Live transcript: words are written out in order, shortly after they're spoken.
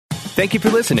Thank you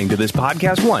for listening to this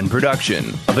Podcast One production.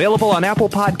 Available on Apple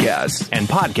Podcasts and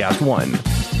Podcast One.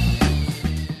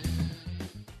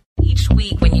 Each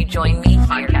week when you join me,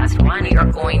 Podcast One, we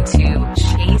are going to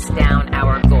chase down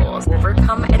our goals,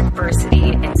 overcome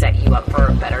adversity, and set you up for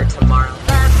a better tomorrow.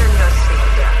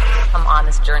 Come on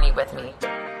this journey with me.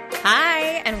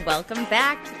 Hi, and welcome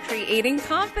back to Creating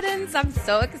Confidence. I'm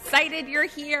so excited you're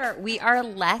here. We are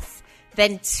less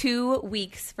than 2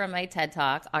 weeks from my TED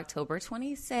Talk, October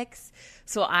 26th.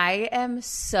 So I am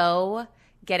so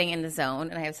getting in the zone,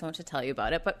 and I have so much to tell you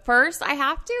about it. But first, I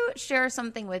have to share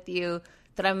something with you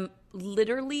that I'm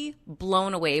literally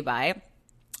blown away by.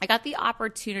 I got the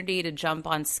opportunity to jump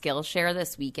on Skillshare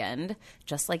this weekend,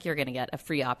 just like you're going to get a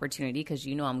free opportunity because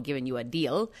you know I'm giving you a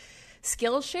deal.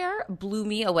 Skillshare blew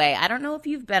me away. I don't know if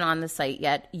you've been on the site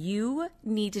yet. You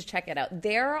need to check it out.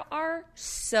 There are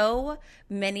so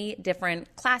many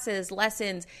different classes,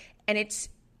 lessons, and it's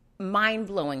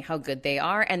mind-blowing how good they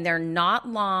are, and they're not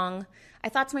long. I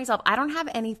thought to myself, I don't have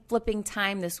any flipping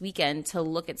time this weekend to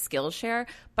look at Skillshare,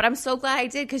 but I'm so glad I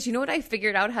did because you know what I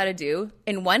figured out how to do?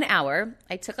 In 1 hour,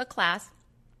 I took a class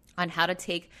on how to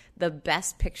take the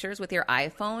best pictures with your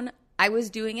iPhone. I was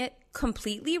doing it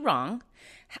completely wrong.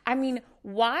 I mean,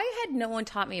 why had no one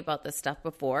taught me about this stuff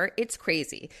before? It's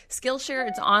crazy. Skillshare,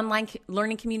 it's an online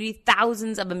learning community,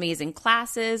 thousands of amazing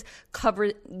classes,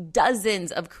 cover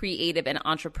dozens of creative and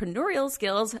entrepreneurial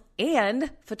skills,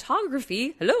 and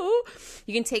photography. Hello.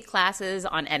 You can take classes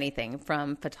on anything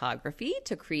from photography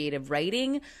to creative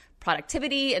writing,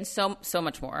 productivity, and so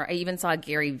much more. I even saw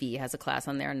Gary Vee has a class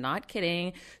on there. Not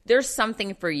kidding. There's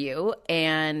something for you,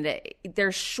 and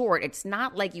they're short. It's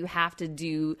not like you have to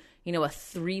do, a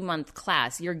 3-month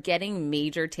class. You're getting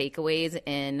major takeaways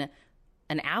in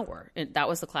an hour. That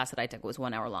was the class that I took. It was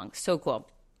 1 hour long. So cool.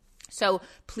 So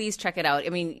please check it out. I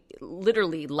mean,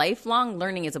 literally, lifelong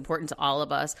learning is important to all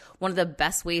of us. One of the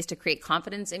best ways to create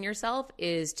confidence in yourself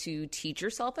is to teach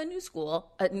yourself a new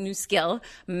skill,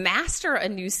 master a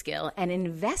new skill, and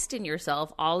invest in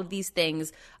yourself. All of these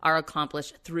things are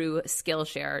accomplished through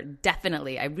Skillshare.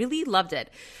 Definitely. I really loved it.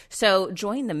 So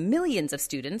join the millions of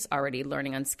students already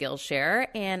learning on Skillshare.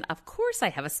 And of course, I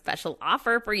have a special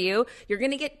offer for you. You're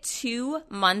going to get 2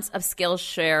 months of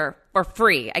Skillshare for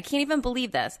free. I can't even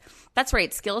believe this. That's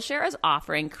right. Skillshare is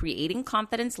offering Creating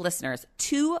Confidence listeners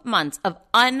 2 months of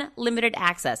unlimited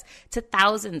access to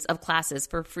thousands of classes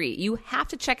for free. You have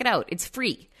to check it out. It's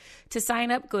free. To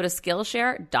sign up, go to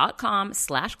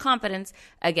Skillshare.com/confidence.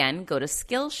 Again, go to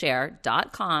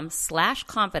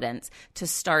Skillshare.com/confidence to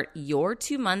start your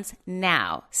 2 months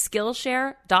now.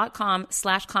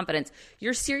 Skillshare.com/confidence.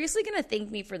 You're seriously going to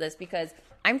thank me for this because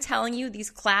I'm telling you, these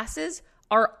classes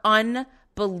are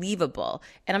unbelievable.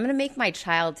 And I'm going to make my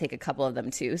child take a couple of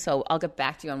them too. So I'll get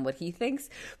back to you on what he thinks,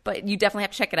 but you definitely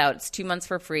have to check it out. It's 2 months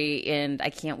for free. And I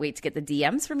can't wait to get the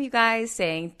DMs from you guys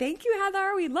saying, thank you,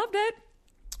 Heather. We loved it.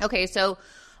 Okay. So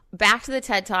back to the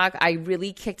TED Talk. I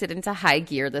really kicked it into high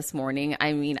gear this morning.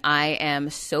 I mean, I am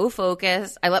so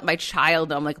focused. I let my child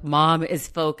know, I'm like, Mom is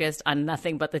focused on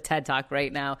nothing but the TED Talk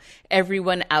right now.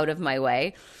 Everyone out of my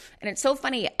way. And it's so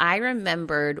funny. I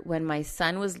remembered when my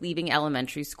son was leaving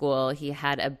elementary school, he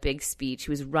had a big speech.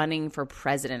 He was running for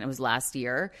president. It was last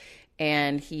year.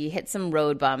 And he hit some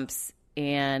road bumps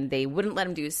and they wouldn't let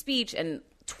him do his speech. And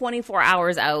 24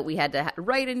 hours out, we had to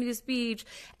write a new speech.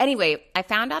 Anyway, I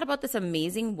found out about this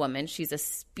amazing woman. She's a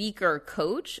speaker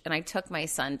coach. And I took my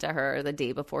son to her the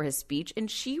day before his speech. And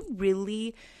she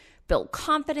really built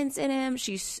confidence in him.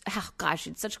 She had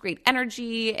such great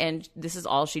energy. And this is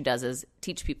all she does is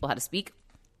teach people how to speak.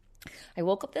 I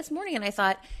woke up this morning and I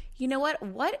thought, you know what?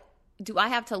 What do I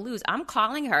have to lose? I'm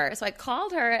calling her. So I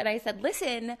called her and I said,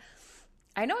 listen,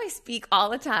 I know I speak all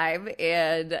the time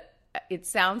and it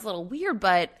sounds a little weird,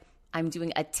 but I'm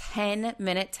doing a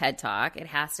 10-minute TED Talk. It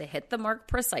has to hit the mark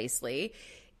precisely.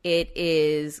 It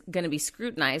is going to be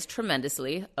scrutinized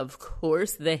tremendously. Of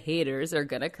course, the haters are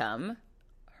going to come.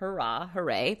 Hurrah,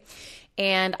 hooray.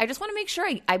 And I just want to make sure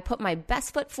I put my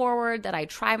best foot forward, that I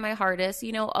try my hardest.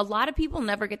 A lot of people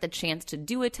never get the chance to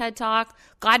do a TED Talk.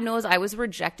 God knows I was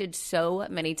rejected so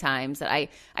many times that I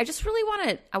just really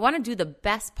want to do the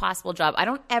best possible job. I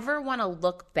don't ever want to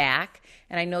look back,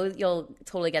 and I know you'll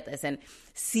totally get this, and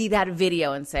see that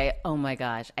video and say, oh my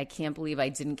gosh, I can't believe I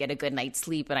didn't get a good night's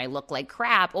sleep and I look like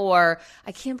crap, or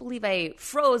I can't believe I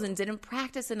froze and didn't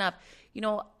practice enough.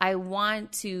 I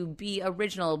want to be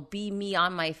original, be me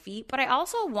on my feet, but I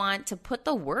also want to put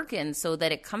the work in so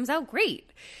that it comes out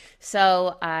great.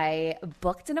 So I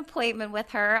booked an appointment with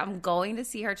her. I'm going to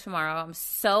see her tomorrow. I'm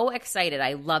so excited.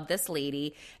 I love this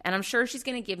lady, and I'm sure she's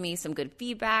going to give me some good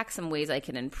feedback, some ways I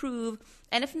can improve.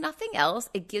 And if nothing else,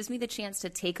 it gives me the chance to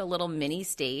take a little mini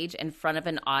stage in front of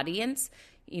an audience,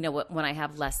 when I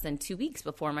have less than 2 weeks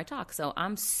before my talk. So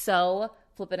I'm so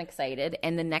flippin' excited,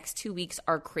 and the next 2 weeks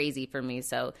are crazy for me.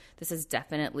 So this is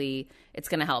definitely, it's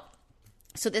going to help.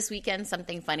 So this weekend,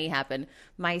 something funny happened.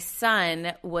 My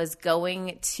son was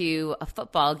going to a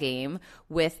football game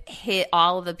with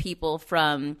all of the people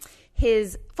from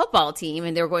his football team,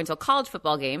 and they were going to a college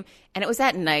football game, and it was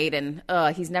at night, and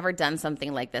he's never done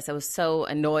something like this. I was so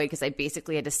annoyed because I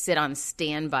basically had to sit on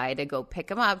standby to go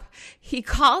pick him up. He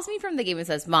calls me from the game and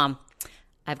says, "Mom,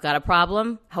 I've got a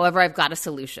problem. However, I've got a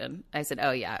solution." I said,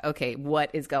 "Oh yeah, okay,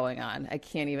 what is going on?" I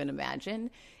can't even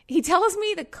imagine. He tells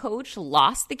me the coach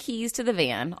lost the keys to the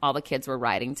van. All the kids were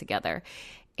riding together.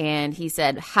 And he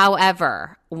said,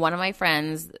 however, one of my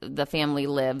friends, the family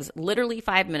lives literally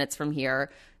 5 minutes from here.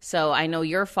 So I know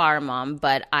you're far, Mom,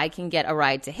 but I can get a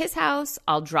ride to his house.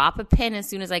 I'll drop a pin as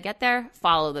soon as I get there,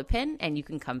 follow the pin, and you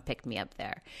can come pick me up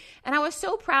there. And I was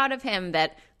so proud of him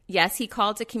that, yes, he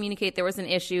called to communicate there was an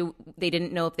issue. They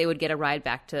didn't know if they would get a ride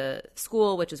back to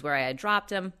school, which is where I had dropped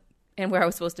him and where I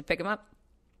was supposed to pick him up.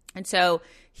 And so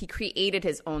he created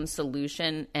his own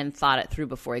solution and thought it through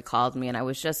before he called me. And I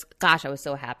was I was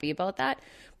so happy about that.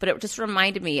 But it just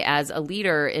reminded me, as a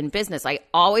leader in business, I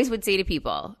always would say to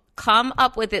people, come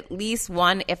up with at least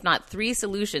one, if not 3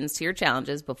 solutions to your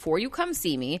challenges before you come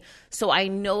see me. So I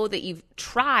know that you've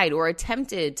tried or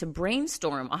attempted to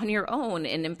brainstorm on your own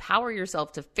and empower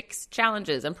yourself to fix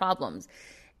challenges and problems.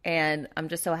 And I'm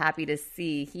just so happy to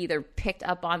see he either picked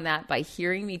up on that by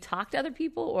hearing me talk to other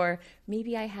people, or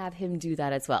maybe I have him do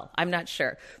that as well. I'm not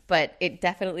sure, but it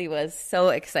definitely was so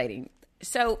exciting.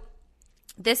 So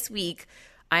this week,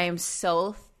 I am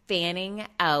so fanning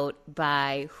out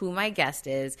by who my guest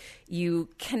is. You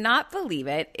cannot believe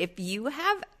it. If you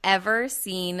have ever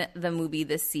seen the movie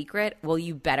The Secret, well,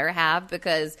 you better have,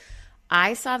 because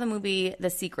I saw the movie The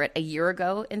Secret a year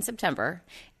ago in September,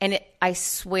 and I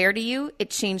swear to you, it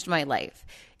changed my life.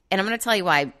 And I'm going to tell you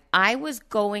why. I was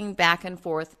going back and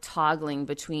forth toggling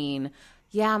between,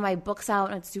 yeah, my book's out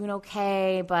and it's doing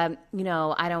okay, but,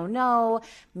 I don't know.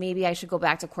 Maybe I should go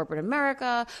back to corporate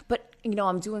America, but,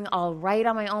 I'm doing all right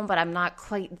on my own, but I'm not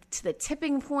quite to the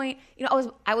tipping point.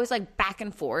 I was like back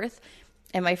and forth,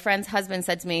 and my friend's husband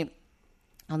said to me,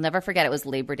 I'll never forget, it was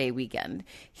Labor Day weekend.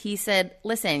 He said,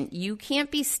 listen, you can't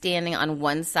be standing on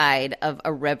one side of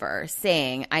a river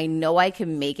saying, I know I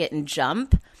can make it and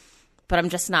jump, but I'm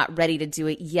just not ready to do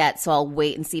it yet, so I'll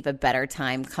wait and see if a better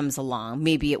time comes along.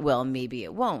 Maybe it will, maybe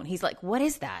it won't. He's like, what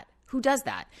is that? Who does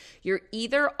that? You're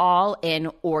either all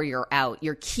in or you're out.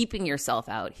 You're keeping yourself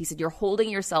out. He said, you're holding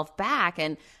yourself back,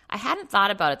 and I hadn't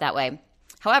thought about it that way.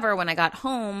 However, when I got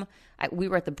home, we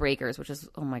were at the Breakers, which is,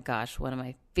 oh my gosh, one of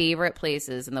my favorite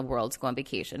places in the world to go on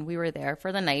vacation. We were there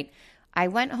for the night. I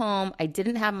went home. I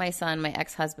didn't have my son. My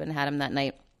ex-husband had him that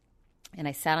night. And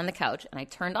I sat on the couch and I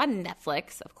turned on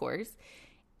Netflix, of course.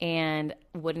 And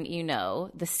wouldn't you know,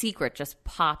 The Secret just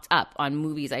popped up on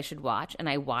movies I should watch. And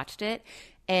I watched it.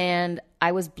 And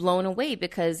I was blown away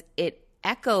because it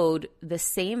echoed the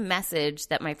same message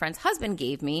that my friend's husband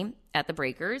gave me at the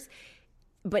Breakers,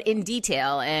 but in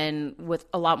detail and with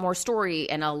a lot more story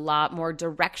and a lot more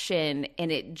direction.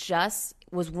 And it just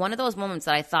was one of those moments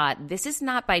that I thought, this is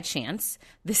not by chance.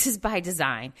 This is by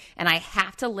design. And I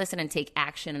have to listen and take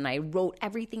action. And I wrote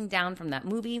everything down from that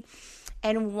movie.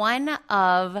 And one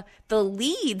of the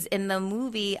leads in the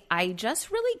movie I just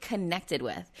really connected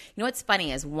with. You know what's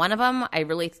funny is one of them I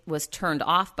really was turned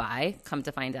off by. Come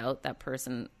to find out, that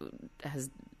person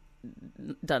has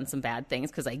done some bad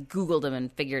things because I Googled him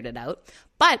and figured it out.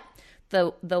 But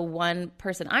the one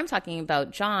person I'm talking about,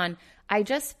 John, I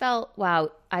just felt,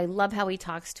 wow, I love how he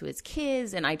talks to his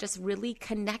kids, and I just really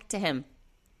connect to him.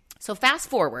 So fast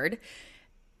forward,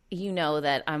 you know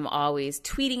that I'm always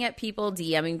tweeting at people,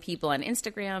 DMing people on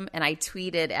Instagram, and I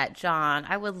tweeted at John,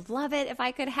 I would love it if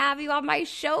I could have you on my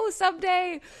show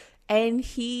someday. And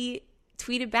he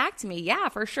tweeted back to me, yeah,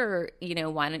 for sure.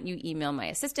 Why don't you email my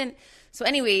assistant? So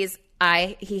anyways,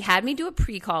 he had me do a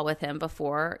pre-call with him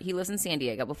before. He lives in San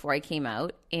Diego, before I came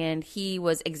out, and he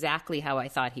was exactly how I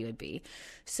thought he would be.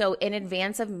 So in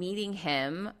advance of meeting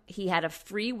him, he had a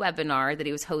free webinar that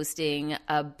he was hosting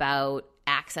about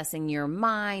accessing your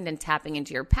mind and tapping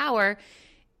into your power.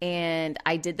 And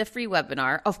I did the free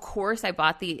webinar. Of course, I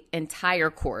bought the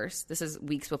entire course. This is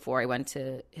weeks before I went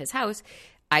to his house.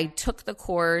 I took the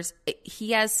course.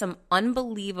 He has some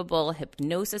unbelievable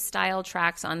hypnosis style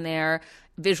tracks on there,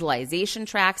 visualization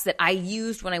tracks that I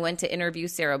used when I went to interview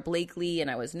Sarah Blakely and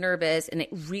I was nervous, and it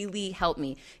really helped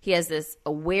me. He has this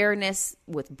awareness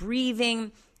with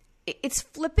breathing. It's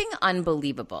flipping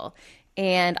unbelievable.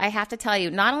 And I have to tell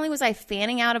you, not only was I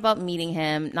fanning out about meeting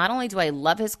him, not only do I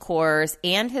love his course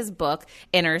and his book,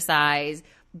 Inner Size,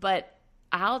 but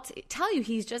I'll tell you,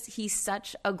 he's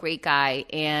such a great guy,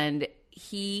 and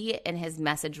he and his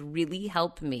message really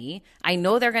helped me. I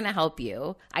know they're going to help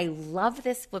you. I love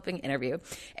this flipping interview.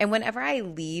 And whenever I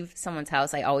leave someone's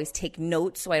house, I always take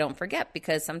notes so I don't forget,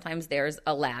 because sometimes there's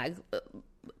a lag.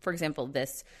 For example,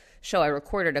 this show I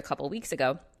recorded a couple weeks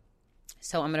ago.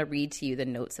 So I'm going to read to you the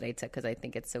notes that I took because I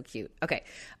think it's so cute. Okay.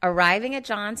 Arriving at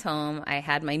John's home, I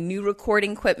had my new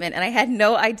recording equipment and I had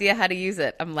no idea how to use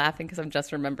it. I'm laughing because I'm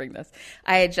just remembering this.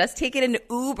 I had just taken an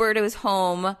Uber to his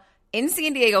home in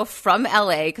San Diego from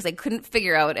LA because I couldn't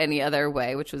figure out any other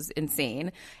way, which was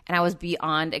insane. And I was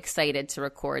beyond excited to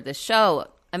record the show.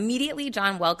 Immediately,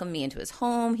 John welcomed me into his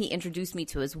home. He introduced me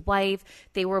to his wife.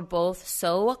 They were both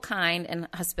so kind and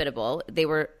hospitable. They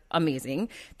were amazing.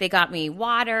 They got me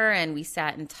water and we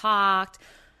sat and talked.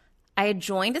 I had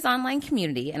joined his online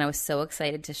community and I was so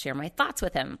excited to share my thoughts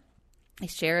with him. I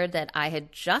shared that I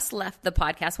had just left the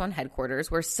Podcast One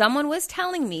headquarters where someone was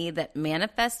telling me that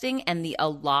manifesting and the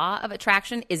law of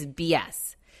attraction is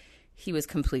BS. He was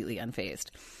completely unfazed.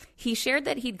 He shared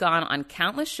that he'd gone on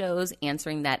countless shows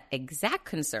answering that exact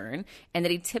concern, and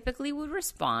that he typically would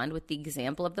respond with the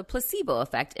example of the placebo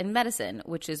effect in medicine,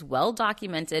 which is well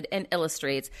documented and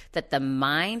illustrates that the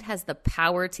mind has the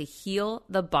power to heal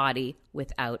the body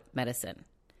without medicine.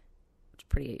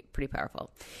 Pretty powerful.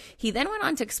 He then went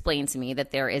on to explain to me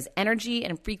that there is energy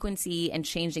and frequency, and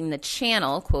changing the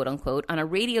channel, quote unquote, on a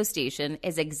radio station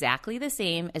is exactly the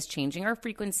same as changing our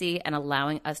frequency and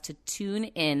allowing us to tune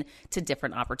in to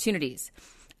different opportunities.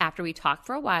 After we talked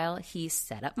for a while, he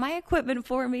set up my equipment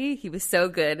for me. He was so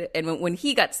good. And when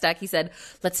he got stuck, he said,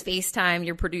 "Let's FaceTime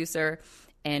your producer."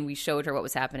 And we showed her what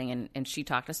was happening, and she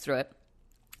talked us through it.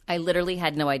 I literally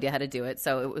had no idea how to do it,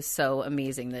 so it was so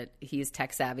amazing that he's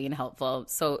tech savvy and helpful.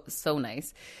 So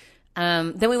nice.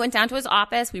 Then we went down to his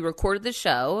office. We recorded the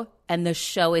show, and the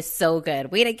show is so good.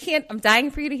 Wait, I'm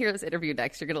dying for you to hear this interview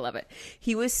next. You're going to love it.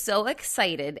 He was so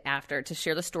excited after to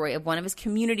share the story of one of his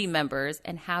community members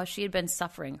and how she had been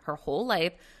suffering her whole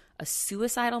life, a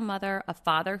suicidal mother, a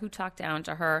father who talked down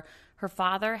to her. Her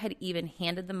father had even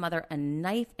handed the mother a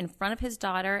knife in front of his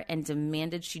daughter and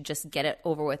demanded she just get it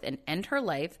over with and end her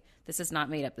life. This is not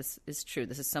made up. This is true.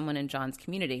 This is someone in John's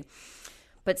community.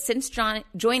 But since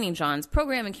joining John's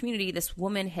program and community, this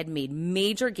woman had made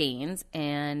major gains,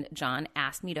 and John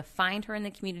asked me to find her in the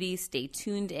community, stay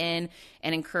tuned in,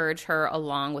 and encourage her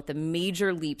along with the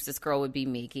major leaps this girl would be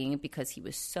making, because he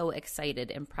was so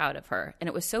excited and proud of her. And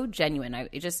it was so genuine. I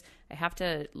have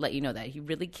to let you know that he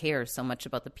really cares so much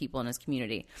about the people in his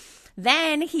community.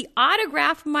 Then he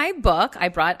autographed my book.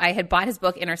 I had bought his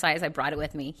book, Inner Size. I brought it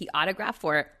with me. He autographed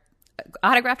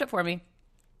it for me,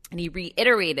 and he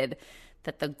reiterated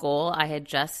that the goal I had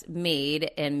just made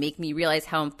and make me realize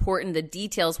how important the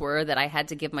details were, that I had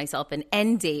to give myself an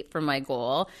end date for my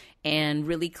goal and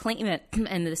really claim it.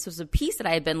 And this was a piece that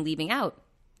I had been leaving out.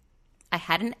 I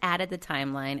hadn't added the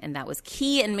timeline, and that was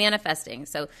key in manifesting.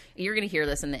 So you're going to hear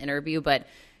this in the interview, but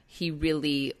he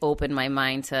really opened my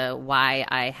mind to why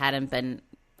I hadn't been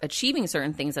achieving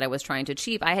certain things that I was trying to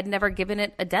achieve. I had never given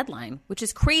it a deadline, which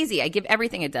is crazy. I give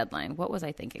everything a deadline. What was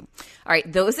I thinking? All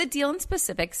right. Those that deal in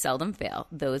specifics seldom fail.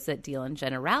 Those that deal in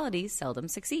generalities seldom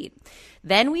succeed.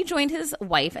 Then we joined his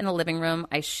wife in a living room.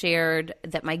 I shared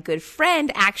that my good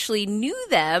friend actually knew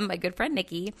them, my good friend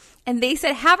Nikki, and they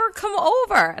said, "Have her come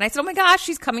over." And I said, "Oh my gosh,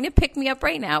 she's coming to pick me up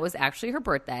right now." It was actually her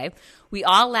birthday. We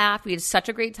all laughed. We had such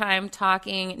a great time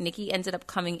talking. Nikki ended up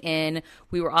coming in.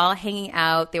 We were all hanging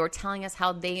out. They were telling us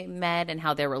how they met and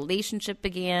how their relationship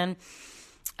began.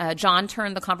 John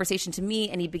turned the conversation to me,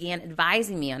 and he began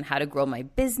advising me on how to grow my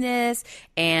business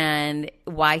and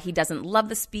why he doesn't love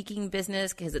the speaking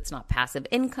business because it's not passive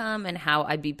income, and how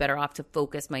I'd be better off to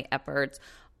focus my efforts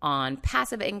on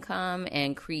passive income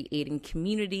and creating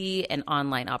community and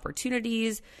online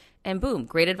opportunities. And boom,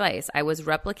 great advice. I was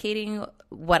replicating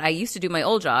what I used to do my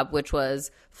old job, which was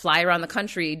fly around the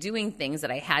country doing things that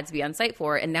I had to be on site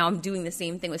for. And now I'm doing the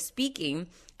same thing with speaking.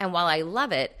 And while I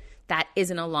love it, that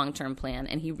isn't a long-term plan.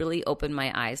 And he really opened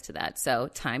my eyes to that. So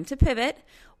time to pivot.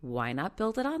 Why not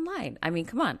build it online? I mean,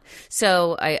 come on.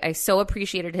 So I so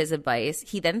appreciated his advice.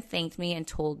 He then thanked me and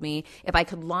told me if I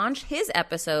could launch his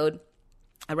episode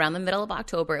around the middle of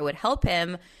October, it would help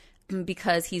him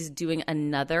because he's doing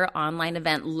another online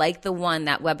event like the one,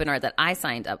 that webinar that I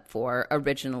signed up for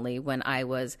originally when I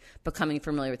was becoming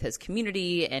familiar with his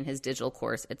community and his digital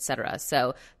course, etc.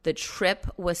 So the trip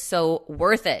was so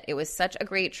worth it. It was such a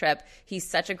great trip. He's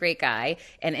such a great guy.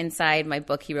 And inside my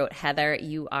book, he wrote, "Heather,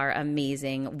 you are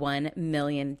amazing. 1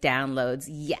 million downloads.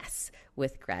 Yes.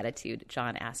 With gratitude,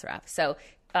 John Assaraf." So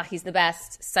he's the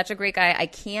best. Such a great guy. I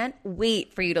can't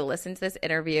wait for you to listen to this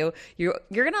interview. You're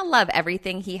going to love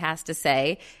everything he has to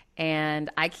say. And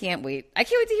I can't wait. I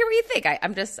can't wait to hear what you think.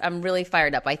 I'm really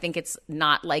fired up. I think it's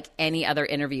not like any other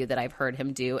interview that I've heard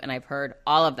him do, and I've heard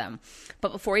all of them.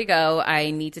 But before you go,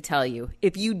 I need to tell you,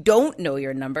 if you don't know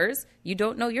your numbers, you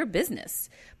don't know your business.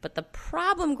 But the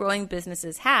problem growing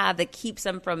businesses have that keeps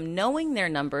them from knowing their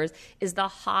numbers is the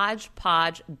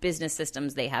hodgepodge business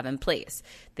systems they have in place.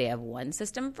 They have one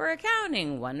system for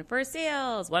accounting, one for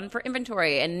sales, one for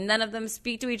inventory, and none of them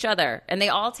speak to each other. And they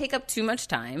all take up too much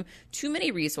time, too many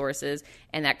resources,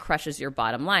 and that crushes your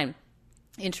bottom line.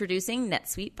 Introducing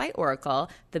NetSuite by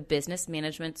Oracle, the business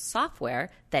management software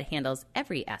that handles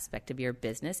every aspect of your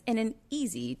business in an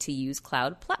easy-to-use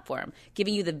cloud platform,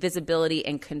 giving you the visibility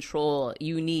and control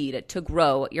you need to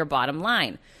grow your bottom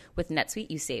line. With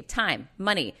NetSuite, you save time,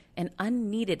 money, and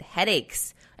unneeded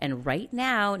headaches. And right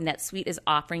now, NetSuite is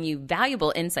offering you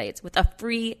valuable insights with a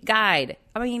free guide.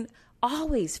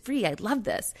 Always free. I love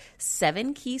this.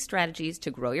 7 key strategies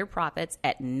to grow your profits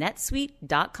at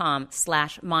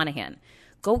netsuite.com/Monahan.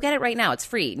 Go get it right now. It's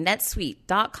free.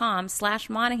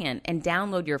 netsuite.com/Monahan and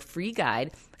download your free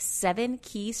guide, 7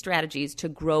 key strategies to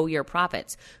grow your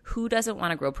profits. Who doesn't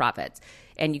want to grow profits?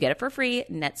 And you get it for free,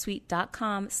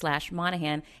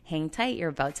 netsuite.com/Monahan. Hang tight. You're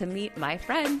about to meet my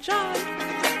friend, John.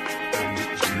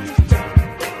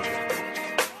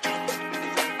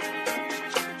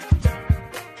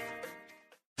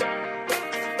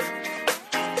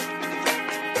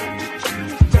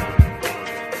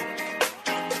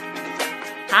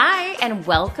 And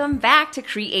welcome back to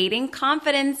Creating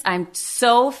Confidence. I'm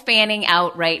so fanning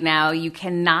out right now. You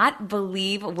cannot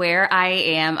believe where I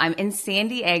am. I'm in San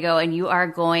Diego, and you are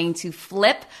going to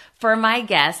flip for my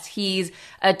guest. He's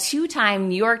a 2-time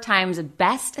New York Times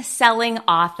best-selling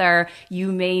author.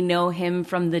 You may know him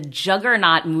from the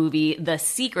juggernaut movie, The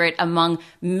Secret, among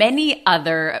many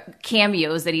other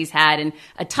cameos that he's had in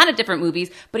a ton of different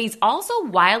movies. But he's also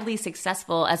wildly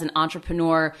successful as an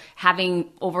entrepreneur,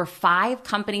 having over 5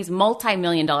 companies,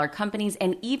 multi-million-dollar companies,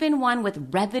 and even one with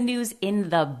revenues in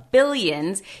the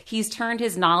billions. He's turned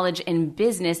his knowledge in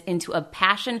business into a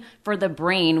passion for the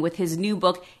brain with his new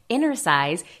book, Inner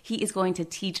Size. He is going to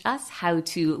teach us how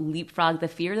to leapfrog the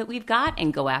fear that we've got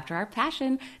and go after our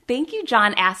passion. Thank you,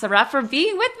 John Assaraf, for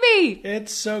being with me.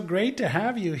 It's so great to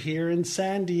have you here in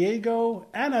San Diego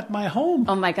and at my home.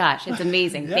 Oh my gosh, it's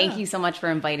amazing. Yeah. Thank you so much for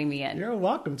inviting me in. You're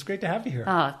welcome. It's great to have you here.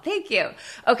 Oh, thank you.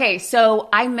 Okay, so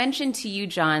I mentioned to you,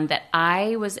 John, that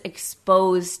I was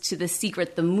exposed to The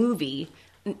Secret, the movie,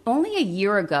 only a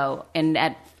year ago. And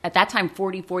at that time,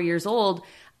 44 years old,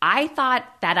 I thought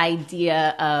that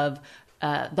idea of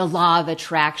the law of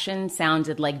attraction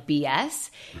sounded like BS.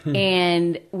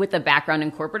 And with a background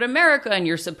in corporate America, and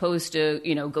you're supposed to,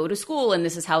 go to school, and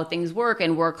this is how things work,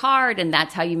 and work hard, and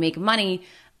that's how you make money.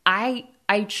 I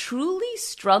truly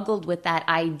struggled with that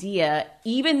idea,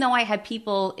 even though I had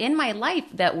people in my life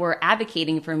that were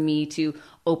advocating for me to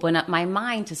open up my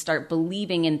mind, to start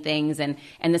believing in things and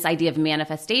this idea of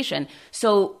manifestation.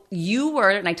 So you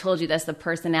were, and I told you this, the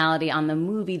personality on the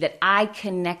movie that I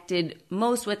connected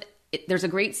most with. There's a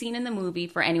great scene in the movie,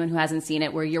 for anyone who hasn't seen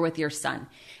it, where you're with your son,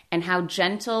 and how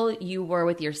gentle you were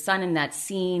with your son in that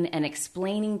scene, and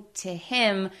explaining to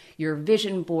him your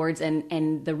vision boards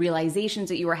and the realizations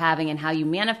that you were having and how you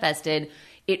manifested.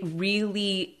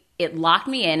 It locked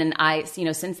me in. And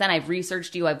since then I've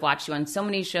researched you. I've watched you on so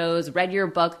many shows, read your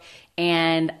book,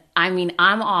 and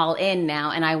I'm all in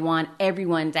now, and I want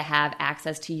everyone to have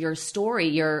access to your story,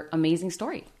 your amazing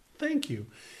story. Thank you.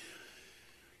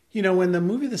 When the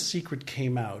movie The Secret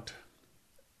came out,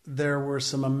 there were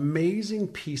some amazing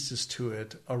pieces to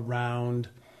it around,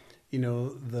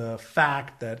 the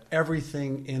fact that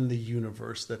everything in the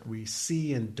universe that we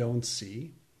see and don't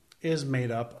see is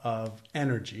made up of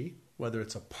energy, whether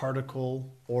it's a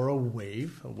particle or a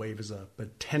wave. A wave is a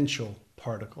potential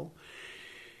particle.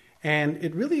 And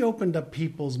it really opened up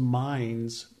people's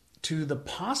minds to the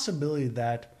possibility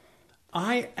that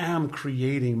I am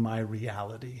creating my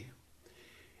reality.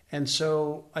 And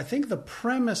so I think the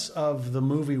premise of the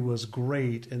movie was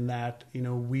great in that,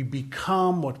 we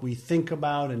become what we think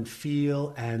about and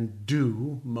feel and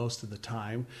do most of the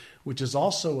time, which is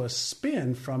also a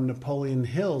spin from Napoleon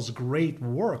Hill's great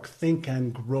work, Think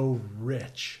and Grow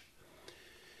Rich.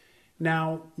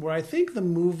 Now, where I think the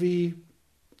movie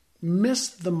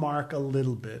missed the mark a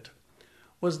little bit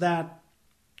was that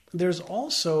there's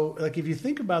also, like, if you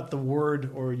think about the word,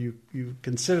 or you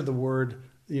consider the word,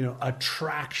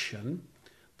 attraction,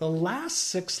 the last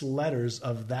 6 letters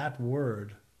of that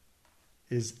word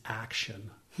is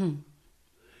action.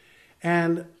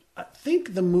 And I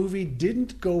think the movie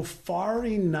didn't go far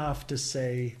enough to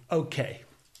say, okay,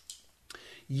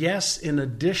 yes, in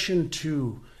addition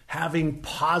to having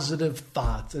positive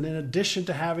thoughts, and in addition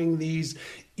to having these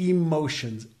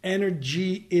emotions,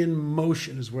 energy in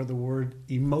motion is where the word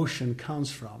emotion comes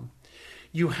from.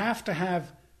 You have to have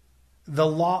the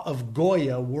law of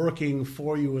Goya working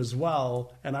for you as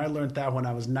well. And I learned that when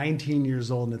I was 19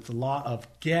 years old, and it's the law of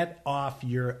get off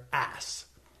your ass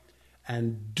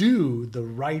and do the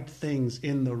right things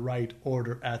in the right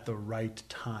order at the right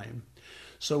time.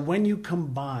 So when you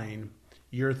combine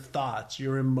your thoughts,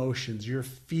 your emotions, your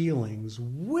feelings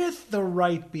with the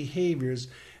right behaviors,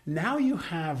 now you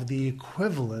have the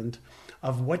equivalent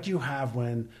of what you have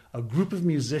when a group of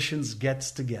musicians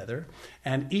gets together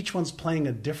and each one's playing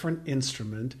a different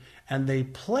instrument, and they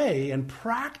play and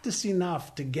practice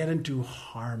enough to get into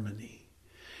harmony.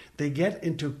 They get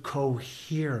into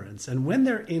coherence. And when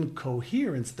they're in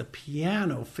coherence, the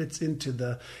piano fits into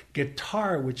the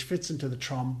guitar, which fits into the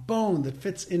trombone, that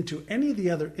fits into any of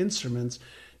the other instruments,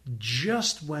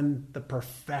 just when the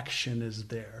perfection is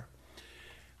there.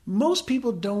 Most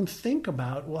people don't think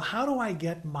about, well, how do I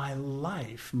get my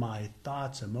life, my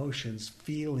thoughts, emotions,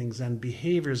 feelings, and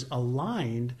behaviors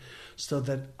aligned so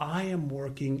that I am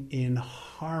working in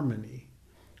harmony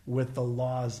with the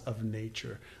laws of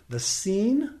nature, the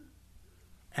seen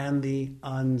and the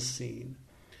unseen.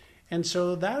 And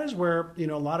so that is where, a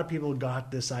lot of people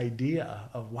got this idea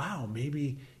of, wow,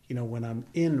 maybe, when I'm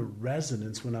in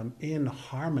resonance, when I'm in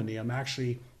harmony, I'm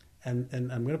actually, and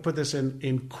I'm going to put this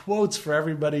in quotes for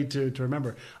everybody to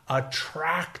remember,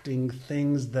 attracting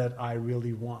things that I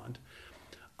really want.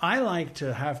 I like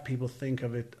to have people think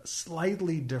of it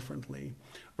slightly differently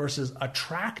versus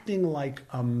attracting like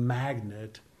a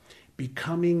magnet,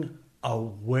 becoming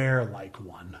aware like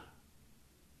one.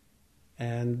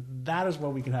 And that is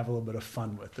what we can have a little bit of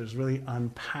fun with. There's really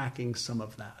unpacking some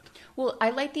of that. Well,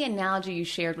 I like the analogy you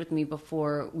shared with me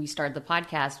before we started the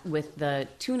podcast with the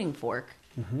tuning fork.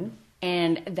 Mm-hmm.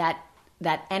 And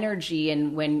that energy,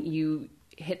 and when you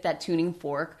hit that tuning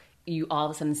fork, you all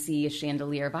of a sudden see a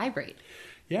chandelier vibrate.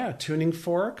 Yeah, tuning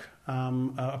fork,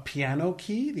 a piano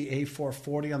key, the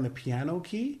A440 on the piano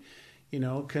key,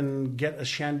 can get a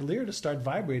chandelier to start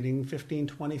vibrating 15,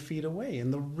 20 feet away.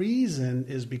 And the reason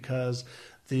is because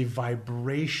the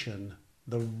vibration,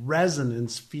 the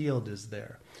resonance field is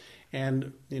there.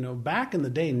 And, back in the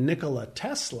day, Nikola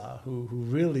Tesla, who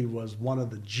really was one of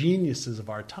the geniuses of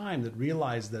our time, that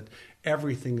realized that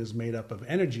everything is made up of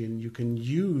energy and you can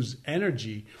use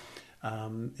energy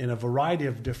in a variety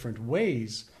of different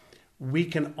ways. We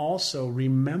can also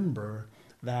remember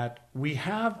that we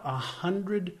have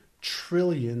 100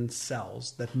 trillion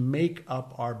cells that make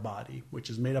up our body, which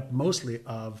is made up mostly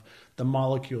of the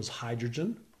molecules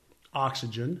hydrogen,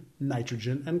 oxygen,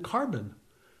 nitrogen, and carbon.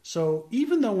 So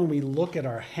even though when we look at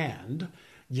our hand,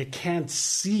 you can't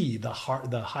see the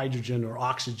hydrogen or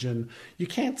oxygen, you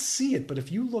can't see it. But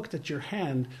if you looked at your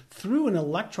hand through an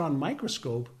electron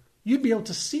microscope, you'd be able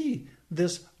to see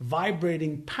this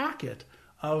vibrating packet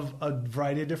of a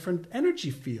variety of different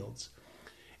energy fields.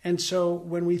 And so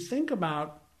when we think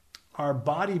about our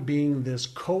body being this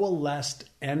coalesced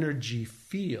energy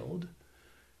field,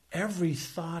 every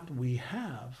thought we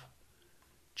have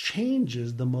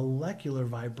changes the molecular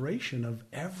vibration of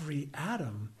every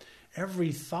atom.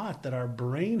 Every thought that our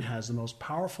brain has, the most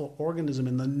powerful organism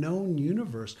in the known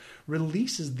universe,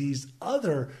 releases these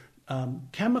other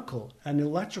chemical and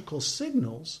electrical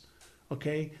signals,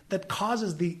 that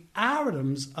causes the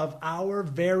atoms of our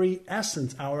very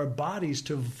essence, our bodies,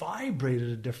 to vibrate at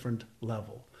a different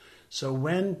level. So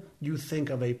when you think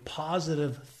of a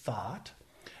positive thought,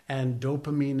 and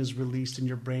dopamine is released in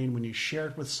your brain when you share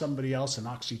it with somebody else, and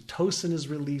oxytocin is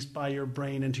released by your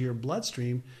brain into your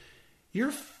bloodstream,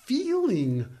 you're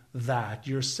feeling that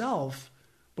yourself.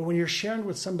 But when you're sharing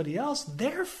with somebody else,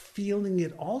 they're feeling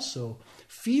it also.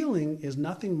 Feeling is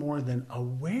nothing more than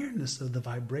awareness of the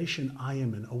vibration I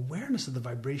am in, awareness of the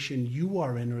vibration you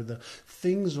are in, or the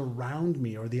things around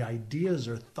me, or the ideas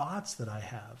or thoughts that I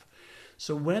have.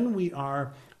 So when we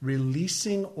are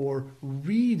releasing or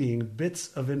reading bits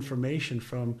of information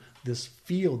from this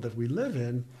field that we live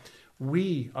in,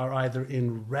 we are either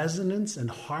in resonance and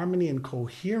harmony and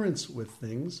coherence with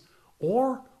things,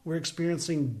 or we're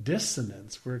experiencing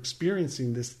dissonance. We're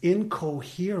experiencing this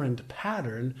incoherent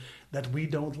pattern that we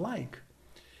don't like.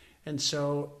 And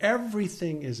so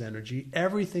everything is energy,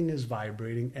 everything is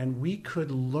vibrating, and we could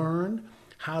learn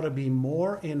how to be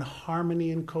more in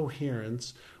harmony and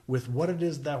coherence with what it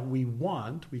is that we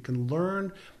want. We can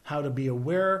learn how to be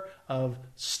aware of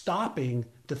stopping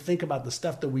to think about the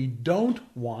stuff that we don't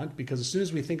want, because as soon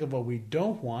as we think of what we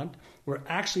don't want, we're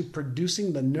actually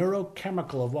producing the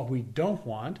neurochemical of what we don't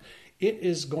want. It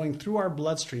is going through our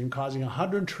bloodstream, causing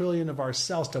 100 trillion of our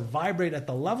cells to vibrate at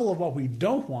the level of what we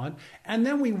don't want, and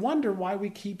then we wonder why we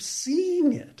keep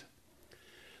seeing it.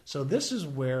 So this is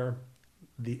where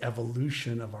the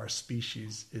evolution of our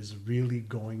species is really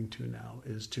going to now,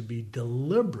 is to be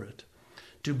deliberate,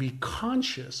 to be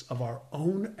conscious of our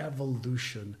own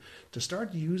evolution, to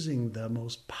start using the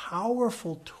most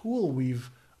powerful tool we've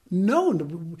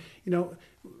known,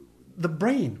 the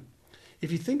brain.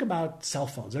 If you think about cell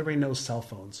phones, everybody knows cell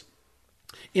phones.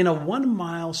 In a 1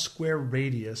 mile square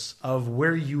radius of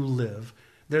where you live,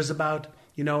 there's about,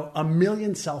 1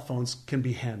 million cell phones can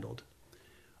be handled.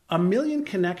 1 million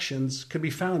connections could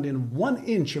be found in 1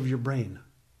 inch of your brain.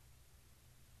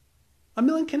 1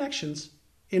 million connections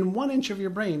in 1 inch of your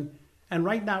brain. And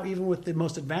right now, even with the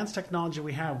most advanced technology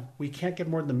we have, we can't get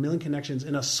more than 1 million connections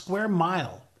in a square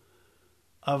mile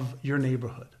of your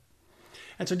neighborhood.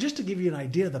 And so just to give you an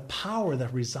idea of the power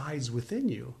that resides within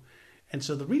you. And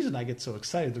so the reason I get so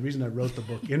excited, the reason I wrote the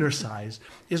book Inner Size,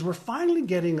 is we're finally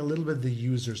getting a little bit of the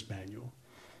user's manual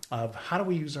of how do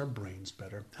we use our brains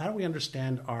better? How do we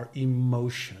understand our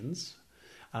emotions?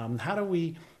 How do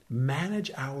we manage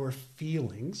our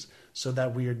feelings so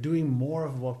that we are doing more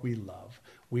of what we love?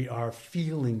 We are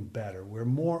feeling better. We're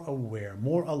more aware,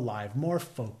 more alive, more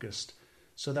focused,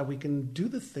 so that we can do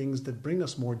the things that bring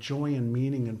us more joy and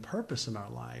meaning and purpose in our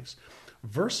lives,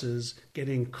 versus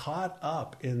getting caught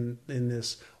up in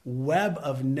this web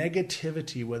of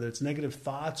negativity, whether it's negative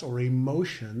thoughts or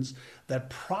emotions that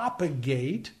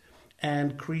propagate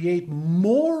and create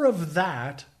more of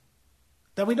that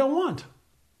we don't want.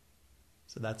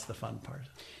 So that's the fun part.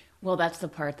 Well, that's the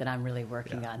part that I'm really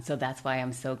working on. So that's why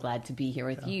I'm so glad to be here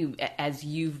with you, as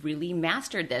you've really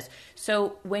mastered this.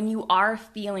 So when you are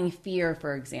feeling fear,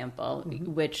 for example,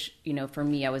 which, for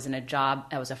me, I was in a job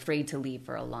I was afraid to leave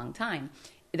for a long time.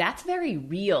 That's very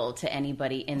real to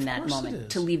anybody in that moment,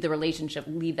 to leave the relationship,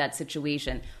 leave that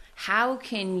situation. How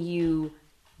can you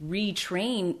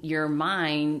retrain your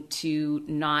mind to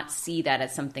not see that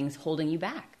as something's holding you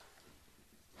back?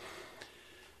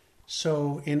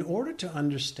 So in order to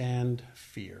understand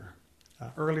fear,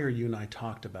 earlier you and I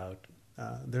talked about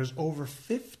there's over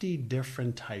 50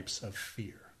 different types of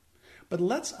fear. But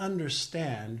let's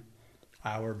understand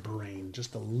our brain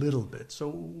just a little bit. So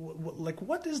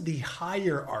what is the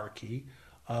hierarchy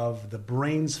of the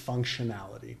brain's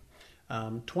functionality?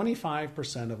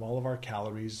 25% of all of our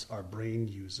calories our brain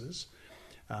uses.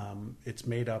 It's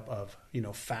made up of,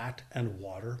 fat and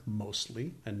water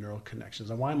mostly, and neural connections.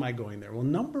 And why am I going there? Well,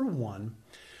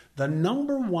 the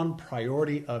number one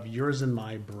priority of yours and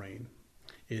my brain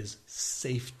is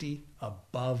safety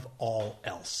above all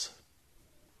else,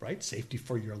 right? Safety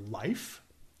for your life,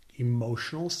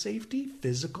 emotional safety,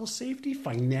 physical safety,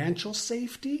 financial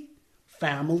safety,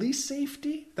 family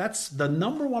safety. That's the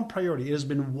number one priority. It has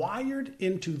been wired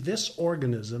into this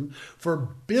organism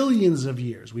for billions of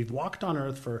years. We've walked on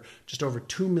Earth for just over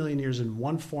 2 million years in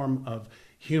one form of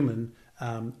human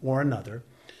or another.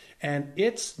 And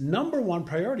its number one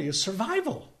priority is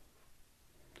survival.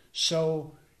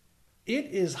 So it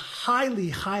is highly,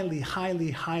 highly,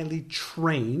 highly, highly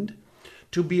trained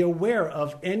to be aware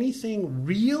of anything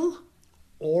real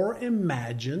or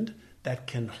imagined that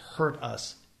can hurt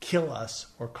us, kill us,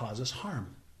 or cause us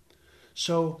harm.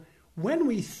 So when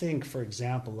we think, for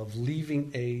example, of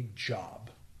leaving a job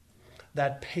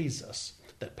that pays us,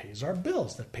 that pays our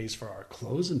bills, that pays for our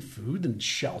clothes and food and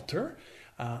shelter,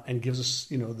 and gives us,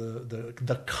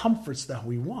 the comforts that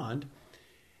we want,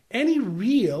 any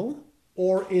real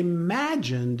or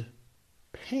imagined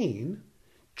pain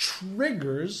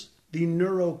triggers the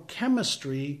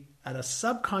neurochemistry at a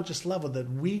subconscious level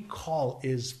that we call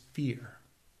is fear.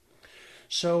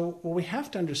 So what we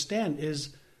have to understand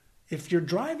is if you're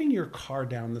driving your car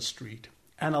down the street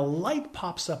and a light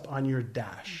pops up on your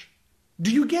dash,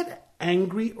 do you get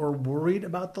angry or worried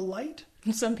about the light?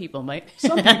 Some people might.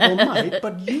 Some people might,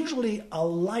 but usually a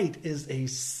light is a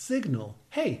signal.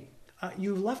 Hey,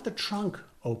 you left the trunk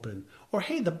open. Or,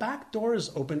 hey, the back door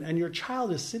is open and your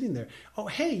child is sitting there. Oh,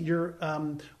 hey, your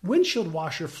windshield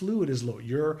washer fluid is low.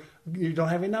 You don't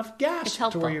have enough gas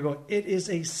to where you're going. It is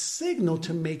a signal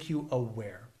to make you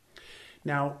aware.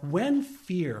 Now, when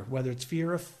fear, whether it's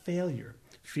fear of failure,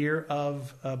 fear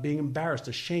of being embarrassed,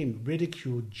 ashamed,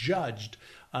 ridiculed, judged,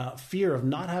 fear of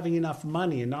not having enough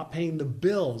money and not paying the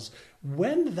bills,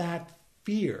 when that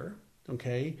fear,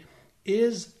 okay,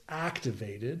 is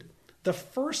activated, the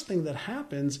first thing that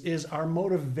happens is our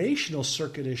motivational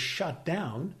circuit is shut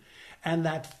down, and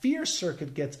that fear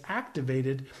circuit gets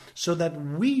activated so that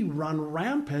we run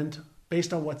rampant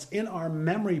based on what's in our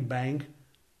memory bank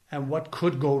and what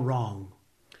could go wrong.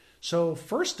 So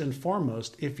first and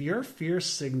foremost, if your fear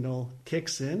signal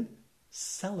kicks in,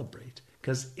 celebrate,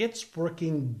 because it's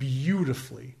working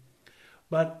beautifully.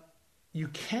 But you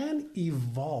can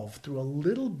evolve through a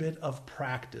little bit of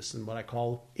practice in what I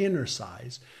call inner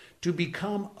size to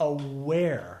become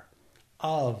aware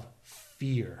of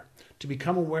fear, to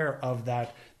become aware of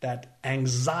that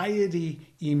anxiety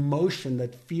emotion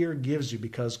that fear gives you,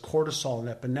 because cortisol and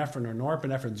epinephrine or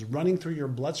norepinephrine is running through your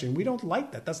bloodstream. We don't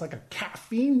like that. That's like a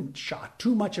caffeine shot,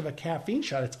 too much of a caffeine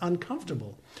shot. It's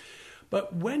uncomfortable.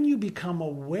 But when you become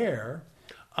aware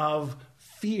of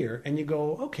fear and you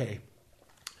go, okay,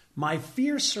 my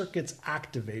fear circuit's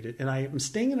activated and I am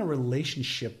staying in a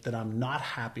relationship that I'm not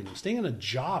happy in. I'm staying in a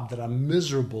job that I'm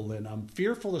miserable in. I'm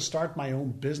fearful to start my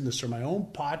own business or my own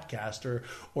podcast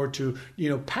or to,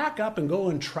 pack up and go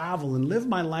and travel and live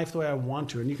my life the way I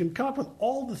want to. And you can come up with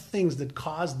all the things that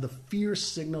cause the fear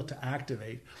signal to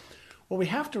activate. What we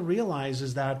have to realize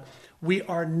is that we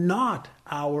are not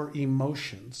our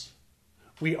emotions.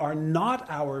 We are not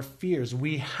our fears.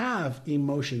 We have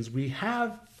emotions. We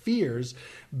have fears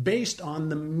based on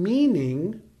the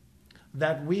meaning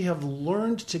that we have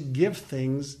learned to give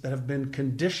things that have been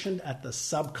conditioned at the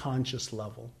subconscious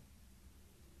level.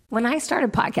 When I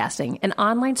started podcasting, an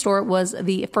online store was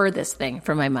the furthest thing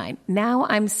from my mind. Now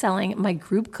I'm selling my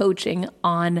group coaching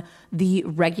on the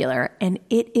regular, and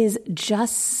it is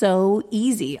just so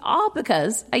easy, all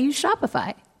because I use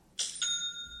Shopify.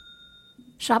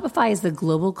 Shopify is the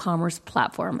global commerce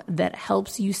platform that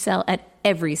helps you sell at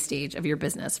every stage of your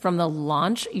business, from the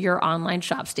launch your online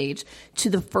shop stage to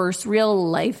the first real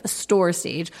life store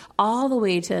stage, all the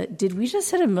way to, did we just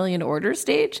hit 1 million orders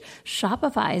stage?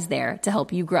 Shopify is there to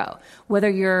help you grow. Whether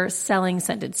you're selling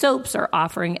scented soaps or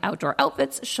offering outdoor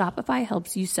outfits, Shopify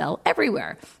helps you sell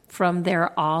everywhere. From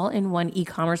their all-in-one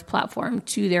e-commerce platform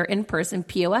to their in-person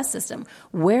POS system,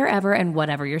 wherever and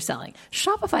whatever you're selling,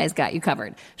 Shopify's got you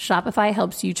covered. Shopify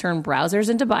helps you turn browsers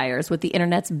into buyers with the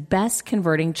internet's best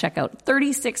converting checkout,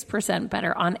 36%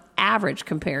 better on average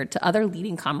compared to other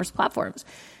leading commerce platforms,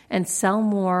 and sell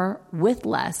more with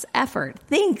less effort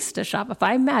thanks to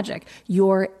Shopify Magic,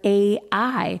 your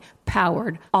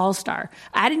AI-powered all-star.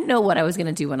 I didn't know what I was going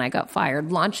to do when I got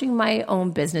fired. Launching my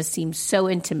own business seemed so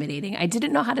intimidating. I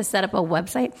didn't know how to set up a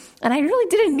website, and I really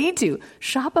didn't need to.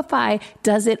 Shopify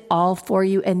does it all for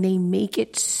you, and they make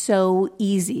it so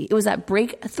easy. It was that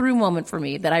breakthrough moment for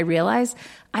me that I realized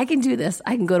I can do this.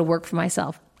 I can go to work for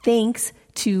myself thanks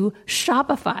to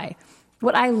Shopify.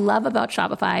 What I love about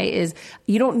Shopify is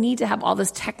you don't need to have all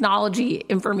this technology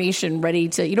information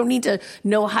you don't need to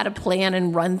know how to plan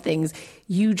and run things.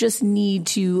 You just need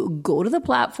to go to the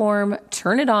platform,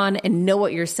 turn it on, and know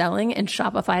what you're selling, and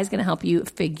Shopify is going to help you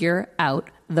figure out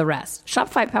the rest.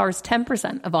 Shopify powers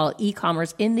 10% of all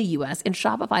e-commerce in the U.S., and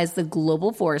Shopify is the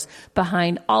global force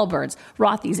behind Allbirds,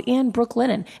 Rothy's, and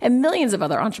Brooklinen, and millions of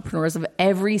other entrepreneurs of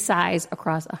every size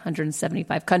across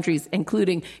 175 countries,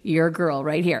 including your girl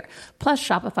right here. Plus,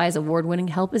 Shopify's award-winning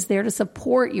help is there to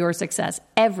support your success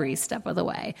every step of the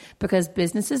way, because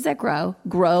businesses that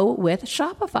grow with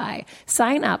Shopify.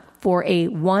 Sign up for a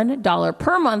 $1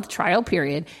 per month trial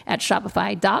period at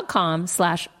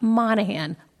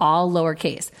shopify.com/Monahan, all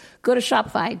lowercase. Go to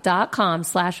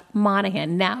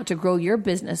shopify.com/Monahan now to grow your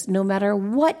business no matter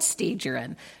what stage you're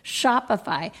in.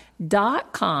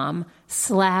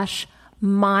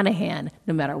 Shopify.com/Monahan.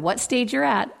 No matter what stage you're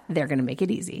at, they're going to make it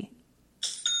easy.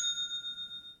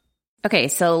 Okay,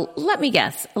 so let me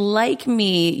guess. Like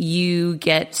me, you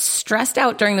get stressed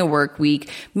out during the work week.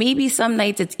 Maybe some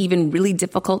nights it's even really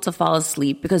difficult to fall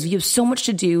asleep because you have so much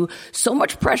to do, so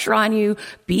much pressure on you,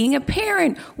 being a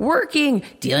parent, working,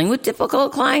 dealing with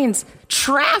difficult clients,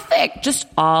 traffic, just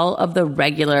all of the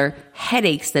regular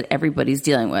headaches that everybody's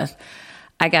dealing with.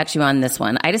 I got you on this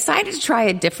one. I decided to try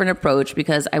a different approach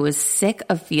because I was sick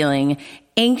of feeling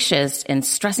anxious and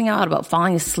stressing out about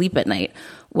falling asleep at night?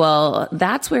 Well,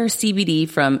 that's where CBD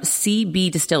from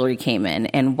CB Distillery came in.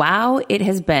 And wow, it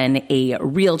has been a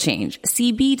real change.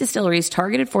 CB Distillery's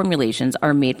targeted formulations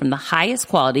are made from the highest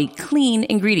quality, clean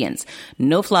ingredients.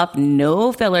 No fluff,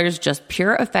 no fillers, just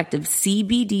pure, effective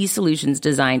CBD solutions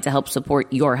designed to help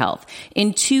support your health.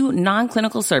 In 2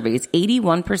 non-clinical surveys,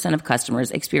 81% of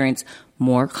customers experience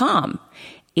more calm.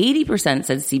 80%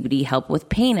 said CBD helped with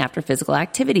pain after physical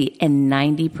activity, and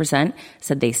 90%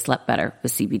 said they slept better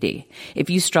with CBD. If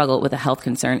you struggle with a health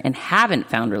concern and haven't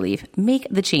found relief, make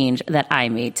the change that I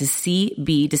made to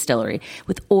CB Distillery.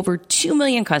 With over 2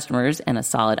 million customers and a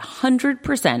solid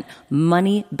 100%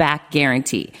 money-back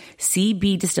guarantee,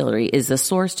 CB Distillery is the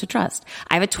source to trust.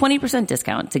 I have a 20%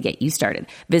 discount to get you started.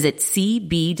 Visit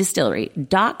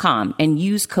cbdistillery.com and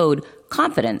use code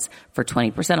confidence for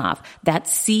 20% off. That's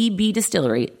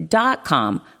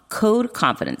cbdistillery.com, code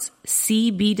confidence,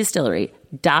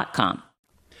 cbdistillery.com.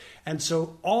 And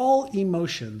so all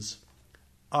emotions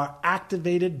are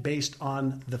activated based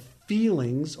on the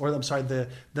feelings, or I'm sorry, the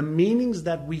meanings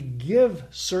that we give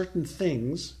certain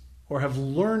things or have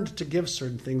learned to give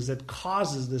certain things that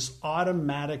causes this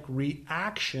automatic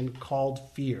reaction called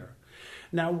fear.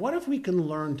 Now, what if we can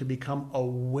learn to become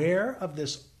aware of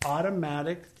this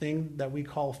automatic thing that we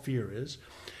call fear is?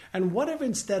 And what if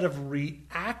instead of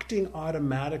reacting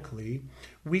automatically,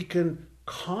 we can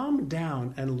calm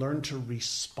down and learn to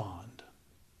respond?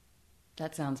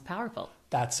 That sounds powerful.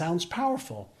 That sounds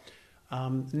powerful.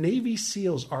 Navy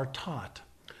SEALs are taught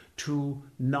to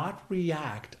not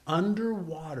react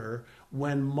underwater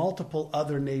when multiple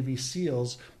other Navy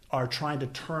SEALs are trying to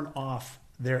turn off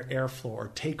their airflow or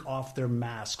take off their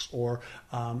masks or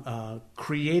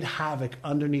create havoc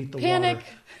underneath the water.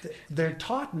 They're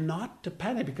taught not to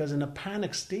panic because in a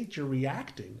panic state you're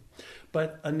reacting.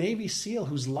 But a Navy SEAL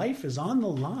whose life is on the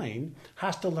line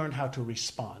has to learn how to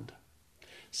respond.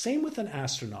 Same with an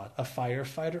astronaut, a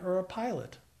firefighter, or a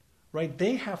pilot, right?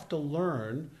 They have to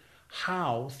learn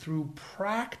how, through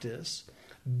practice,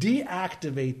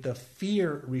 deactivate the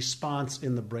fear response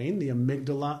in the brain, the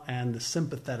amygdala and the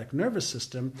sympathetic nervous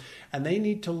system, and they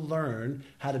need to learn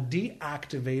how to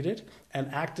deactivate it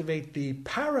and activate the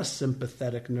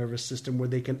parasympathetic nervous system where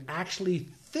they can actually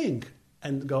think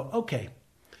and go, okay,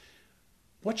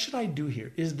 what should I do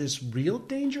here? Is this real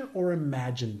danger or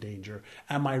imagined danger?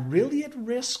 Am I really at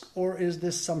risk or is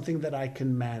this something that I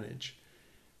can manage?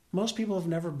 Most people have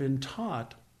never been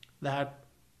taught that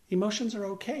emotions are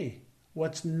okay.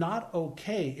 What's not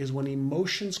okay is when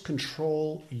emotions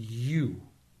control you.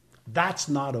 That's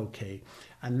not okay.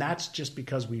 And that's just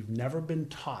because we've never been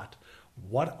taught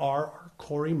what are our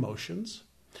core emotions,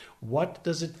 what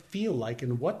does it feel like,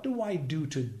 and what do I do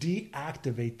to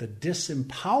deactivate the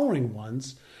disempowering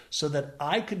ones so that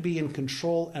I could be in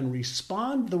control and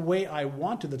respond the way I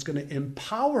want to, that's going to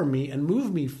empower me and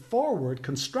move me forward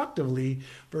constructively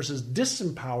versus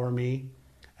disempower me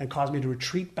and cause me to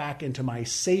retreat back into my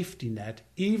safety net,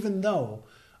 even though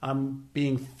I'm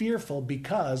being fearful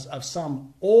because of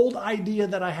some old idea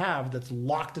that I have that's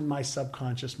locked in my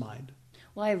subconscious mind.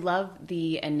 Well, I love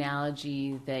the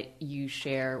analogy that you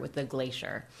share with the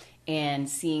glacier and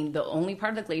seeing the only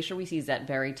part of the glacier we see is that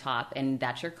very top, and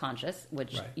that's your conscious,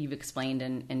 which right. You've explained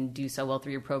and do so well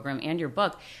through your program and your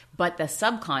book. But the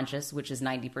subconscious, which is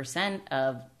 90%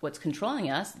 of what's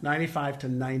controlling us. 95 to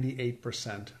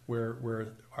 98%, where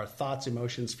our thoughts,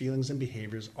 emotions, feelings, and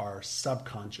behaviors are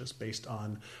subconscious based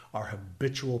on our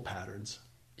habitual patterns.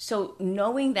 So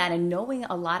knowing that and knowing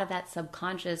a lot of that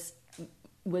subconscious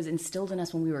was instilled in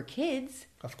us when we were kids.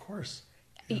 Of course.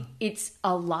 It's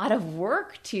a lot of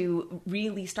work to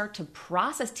really start to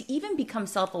process, to even become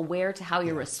self-aware to how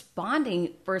you're responding,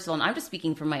 first of all. And I'm just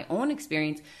speaking from my own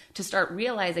experience, to start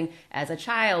realizing as a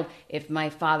child, if my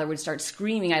father would start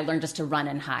screaming, I learned just to run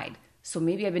and hide. So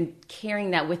maybe I've been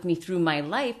carrying that with me through my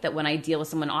life, that when I deal with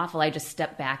someone awful, I just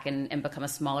step back and become a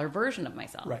smaller version of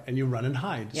myself. Right, and you run and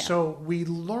hide. Yeah. So we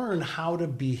learn how to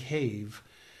behave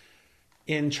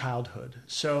in childhood.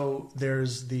 So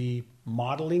there's the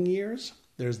modeling years,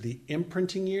 there's the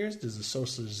imprinting years, there's the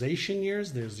socialization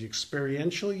years, there's the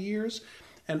experiential years,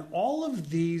 and all of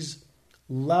these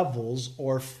levels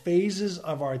or phases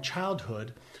of our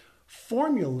childhood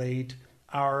formulate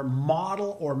our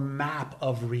model or map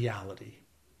of reality.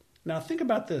 Now think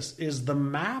about this. Is the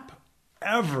map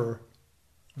ever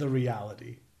the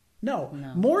reality? No.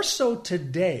 More so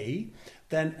today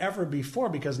than ever before,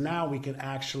 because now we can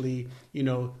actually,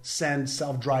 send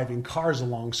self-driving cars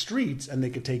along streets and they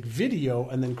could take video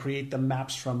and then create the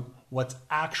maps from what's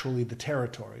actually the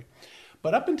territory.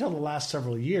 But up until the last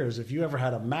several years, if you ever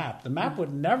had a map, the map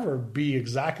would never be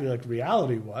exactly like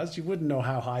reality was. You wouldn't know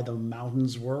how high the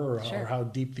mountains were or how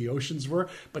deep the oceans were.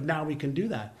 But now we can do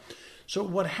that. So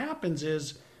what happens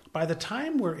is by the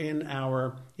time we're in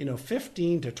our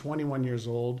 15 to 21 years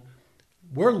old,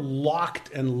 we're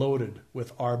locked and loaded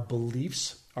with our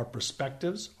beliefs, our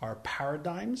perspectives, our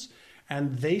paradigms,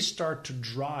 and they start to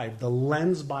drive the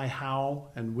lens by how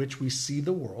and which we see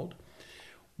the world.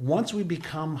 Once we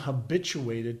become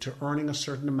habituated to earning a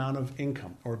certain amount of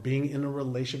income or being in a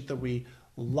relationship that we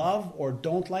love or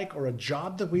don't like or a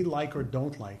job that we like or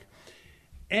don't like,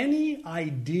 any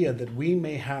idea that we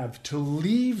may have to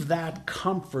leave that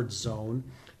comfort zone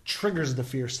triggers the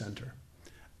fear center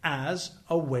as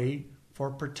a way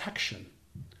for protection,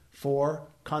 for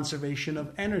conservation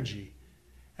of energy.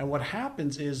 And what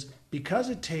happens is because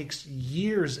it takes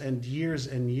years and years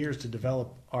and years to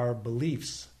develop our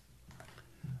beliefs,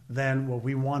 then what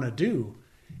we want to do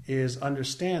is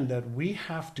understand that we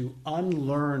have to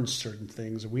unlearn certain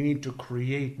things. We need to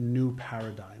create new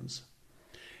paradigms.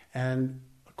 And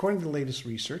according to the latest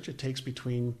research, it takes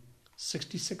between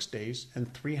 66 days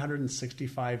and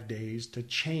 365 days to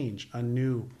change a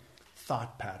new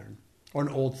thought pattern or an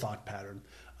old thought pattern,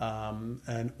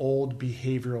 an old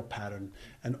behavioral pattern,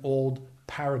 an old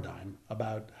paradigm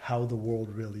about how the world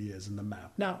really is in the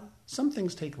map. Now, some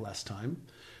things take less time,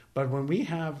 but when we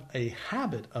have a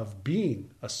habit of being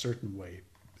a certain way,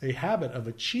 a habit of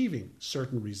achieving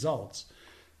certain results,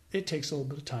 it takes a little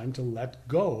bit of time to let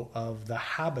go of the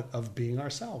habit of being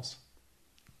ourselves.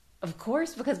 Of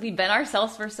course, because we've been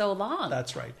ourselves for so long.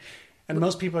 That's right. And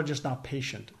most people are just not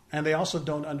patient. And they also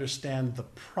don't understand the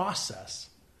process,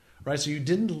 right? So you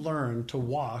didn't learn to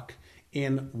walk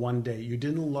in one day. You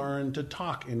didn't learn to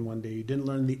talk in one day. You didn't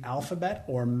learn the alphabet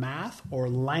or math or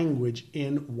language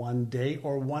in one day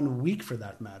or 1 week for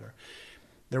that matter.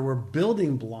 There were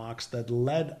building blocks that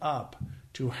led up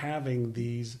to having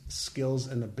these skills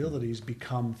and abilities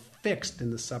become fixed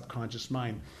in the subconscious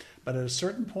mind. But at a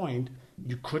certain point,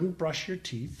 you couldn't brush your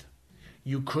teeth.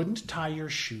 You couldn't tie your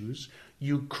shoes.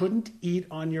 You couldn't eat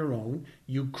on your own.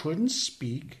 You couldn't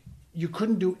speak. You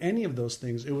couldn't do any of those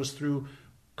things. It was through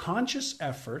conscious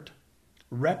effort,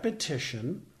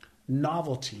 repetition,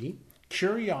 novelty,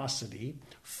 curiosity,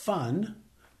 fun,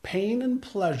 pain and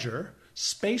pleasure,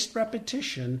 spaced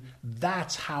repetition.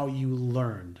 That's how you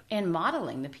learned. And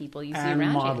modeling the people you see around you.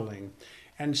 And modeling.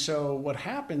 And so what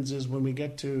happens is when we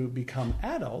get to become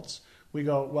adults, we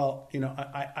go, well,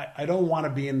 I don't want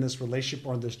to be in this relationship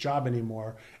or in this job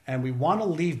anymore. And we want to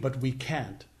leave, but we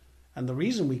can't. And the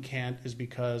reason we can't is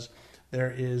because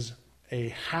there is a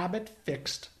habit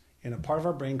fixed in a part of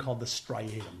our brain called the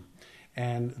striatum.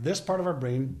 And this part of our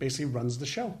brain basically runs the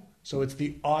show. So it's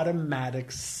the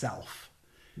automatic self.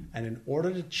 And in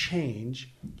order to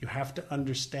change, you have to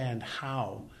understand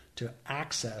how to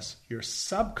access your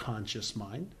subconscious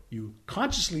mind. You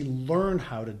consciously learn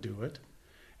how to do it.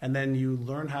 And then you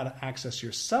learn how to access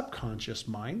your subconscious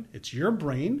mind. It's your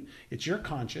brain, it's your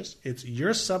conscious, it's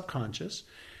your subconscious.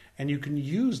 And you can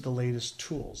use the latest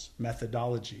tools,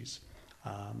 methodologies,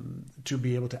 to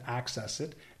be able to access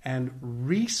it and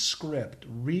re-script,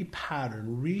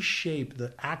 re-pattern, reshape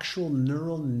the actual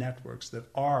neural networks that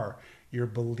are your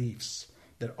beliefs,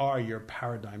 that are your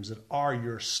paradigms, that are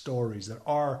your stories, that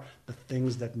are the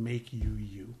things that make you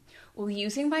you. Well,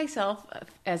 using myself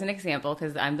as an example,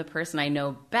 because I'm the person I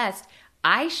know best,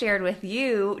 I shared with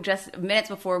you just minutes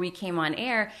before we came on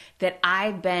air that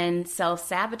I've been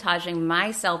self-sabotaging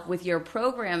myself with your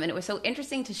program. And it was so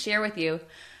interesting to share with you.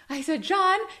 I said,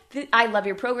 John, I love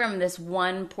your program. This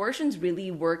one portion's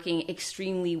really working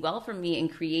extremely well for me in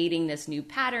creating this new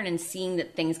pattern and seeing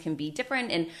that things can be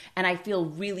different. And I feel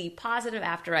really positive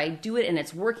after I do it and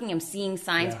it's working. I'm seeing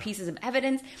signs, pieces of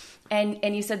evidence.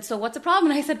 And you said, so what's the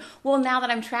problem? And I said, well, now that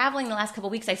I'm traveling the last couple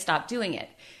of weeks, I stopped doing it.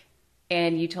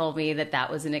 And you told me that that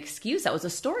was an excuse. That was a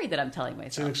story that I'm telling myself.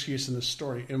 It's an excuse in the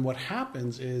story. And what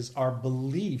happens is our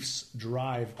beliefs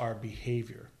drive our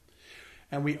behavior.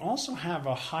 And we also have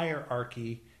a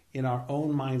hierarchy in our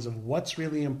own minds of what's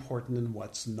really important and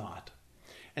what's not.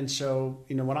 And so,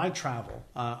 when I travel,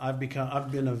 I've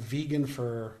been a vegan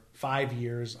for 5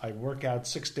 years. I work out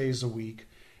 6 days a week,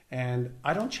 and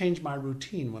I don't change my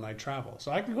routine when I travel.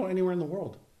 So I can go anywhere in the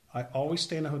world. I always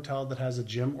stay in a hotel that has a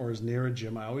gym or is near a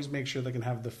gym. I always make sure they can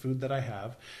have the food that I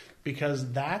have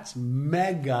because that's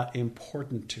mega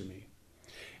important to me.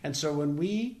 And so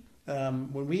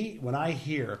when I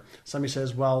hear somebody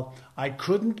says, well, I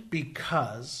couldn't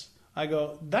because, I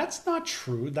go, that's not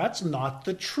true. That's not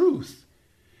the truth.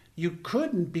 You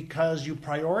couldn't because you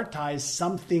prioritized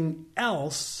something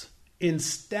else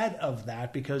instead of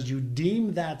that because you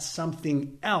deem that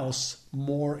something else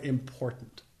more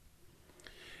important.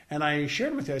 And I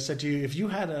shared with you, I said to you, if you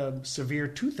had a severe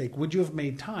toothache, would you have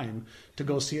made time to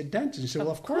go see a dentist? You said,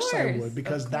 well, of course I would,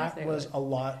 because that was a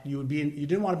lot. You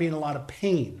didn't want to be in a lot of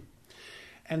pain.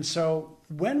 And so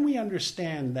when we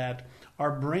understand that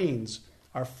our brains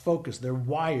are focused, they're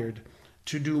wired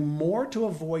to do more to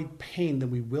avoid pain than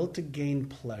we will to gain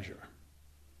pleasure.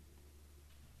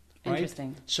 Right?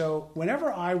 Interesting. So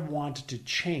whenever I want to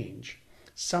change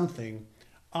something,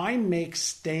 I make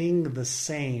staying the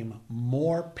same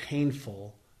more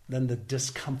painful than the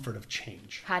discomfort of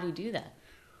change. How do you do that?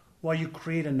 Well, you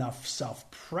create enough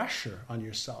self-pressure on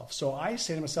yourself. So I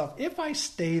say to myself, if I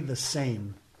stay the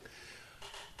same,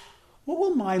 what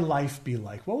will my life be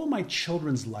like? What will my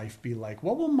children's life be like?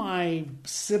 What will my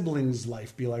siblings'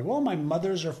 life be like? What will my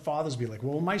mother's or father's be like?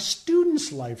 What will my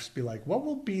students' lives be like? What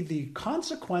will be the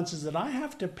consequences that I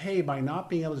have to pay by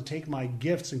not being able to take my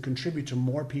gifts and contribute to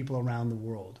more people around the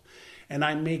world? And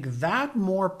I make that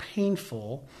more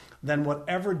painful than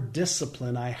whatever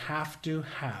discipline I have to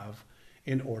have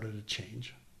in order to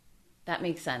change. That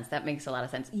makes sense. That makes a lot of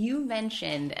sense. You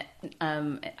mentioned,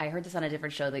 I heard this on a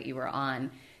different show that you were on,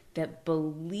 that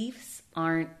beliefs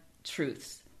aren't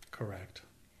truths. Correct.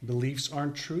 Beliefs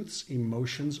aren't truths.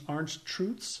 Emotions aren't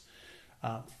truths.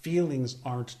 Feelings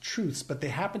aren't truths, but they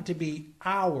happen to be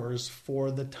ours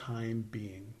for the time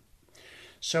being.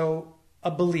 So a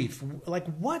belief, like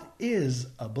what is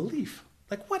a belief?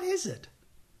 Like what is it?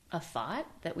 A thought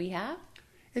that we have?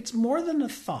 It's more than a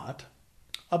thought.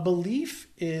 A belief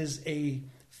is a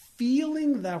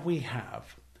feeling that we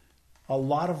have a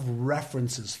lot of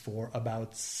references for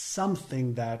about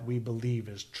something that we believe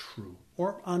is true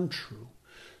or untrue.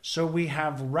 So we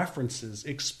have references,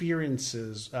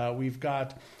 experiences. We've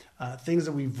got things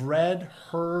that we've read,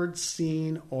 heard,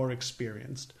 seen, or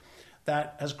experienced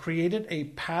that has created a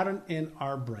pattern in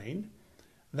our brain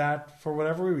that for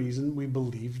whatever reason we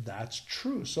believe that's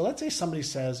true. So let's say somebody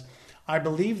says, I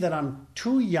believe that I'm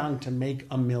too young to make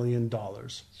 $1 million.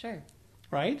 Sure.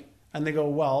 Right? And they go,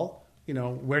 well, you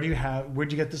know, where'd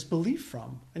you get this belief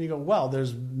from? And you go, well,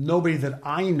 there's nobody that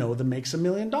I know that makes $1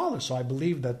 million. So I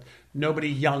believe that nobody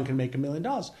young can make $1 million.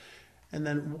 And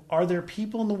then are there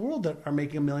people in the world that are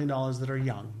making $1 million that are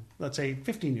young? Let's say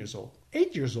 15 years old,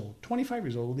 8 years old, 25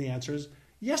 years old. The answer is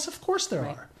yes, of course there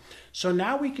are. So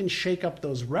now we can shake up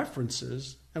those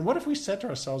references. And what if we said to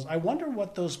ourselves, I wonder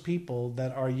what those people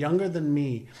that are younger than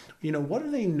me, you know, what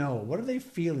do they know? What are they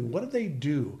feeling? What do they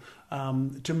do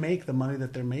to make the money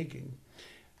that they're making?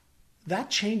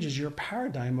 That changes your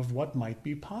paradigm of what might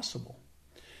be possible.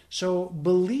 So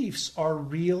beliefs are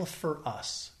real for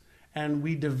us. And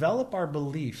we develop our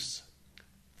beliefs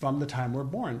from the time we're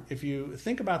born. If you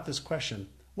think about this question,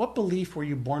 what belief were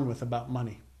you born with about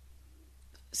money?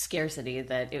 Scarcity,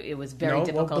 that it was very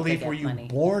difficult to get money. What belief were you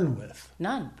born with?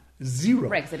 None. Zero.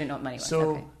 Right, because I didn't know what money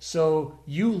was. So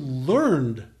you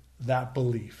learned that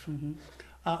belief.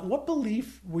 Mm-hmm. What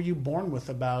belief were you born with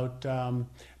about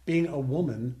being a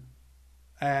woman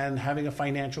and having a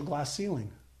financial glass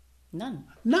ceiling?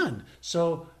 None.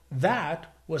 So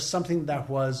that was something that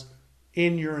was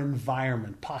in your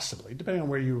environment, possibly, depending on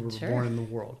where you were born in the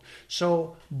world.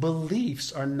 So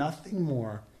beliefs are nothing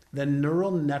more than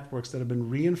neural networks that have been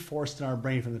reinforced in our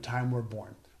brain from the time we're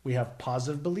born. We have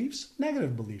positive beliefs,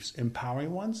 negative beliefs,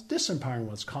 empowering ones, disempowering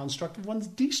ones, constructive ones,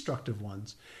 destructive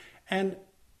ones. And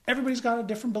everybody's got a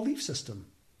different belief system.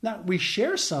 Now, we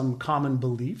share some common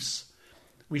beliefs,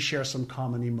 we share some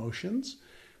common emotions,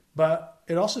 but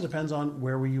it also depends on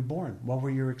where were you born? What were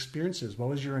your experiences? What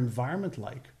was your environment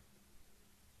like?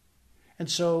 And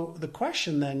so the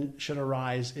question then should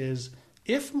arise is,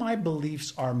 if my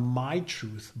beliefs are my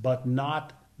truth, but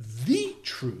not the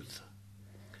truth,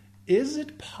 is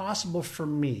it possible for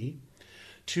me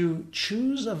to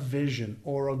choose a vision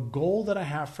or a goal that I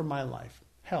have for my life?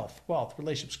 Health, wealth,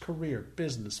 relationships, career,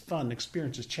 business, fun,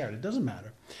 experiences, charity, it doesn't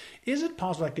matter. Is it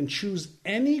possible I can choose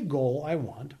any goal I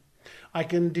want? I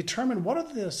can determine what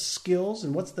are the skills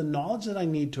and what's the knowledge that I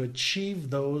need to achieve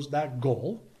that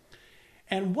goal.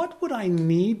 And what would I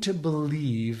need to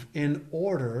believe in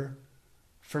order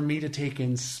for me to take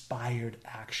inspired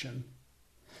action?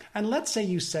 And let's say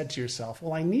you said to yourself,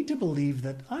 well, I need to believe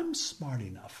that I'm smart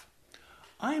enough.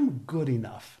 I'm good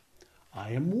enough.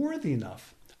 I am worthy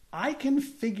enough. I can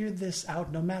figure this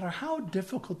out no matter how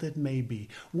difficult it may be.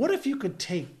 What if you could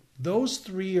take those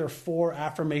 3 or 4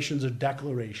 affirmations or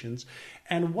declarations,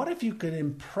 and what if you could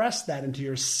impress that into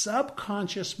your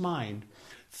subconscious mind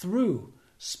through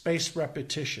spaced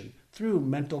repetition, through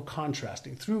mental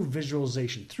contrasting, through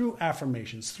visualization, through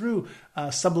affirmations, through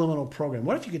subliminal program?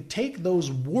 What if you could take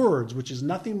those words, which is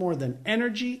nothing more than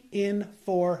energy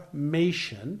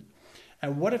information,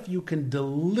 and what if you can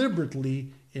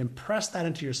deliberately impress that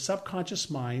into your subconscious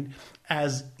mind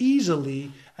as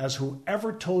easily as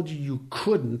whoever told you you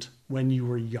couldn't when you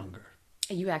were younger?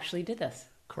 You actually did this.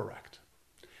 Correct.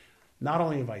 Not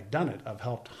only have I done it, I've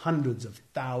helped hundreds of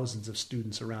thousands of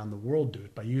students around the world do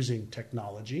it by using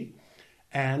technology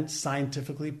and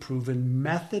scientifically proven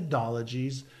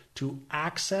methodologies to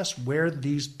access where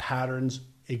these patterns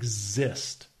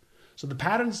exist. So the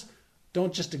patterns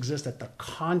don't just exist at the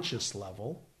conscious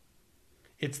level.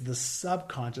 It's the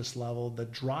subconscious level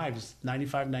that drives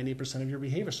 95-98% of your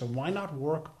behavior. So why not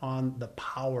work on the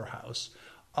powerhouse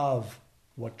of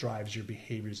what drives your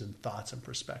behaviors and thoughts and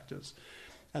perspectives?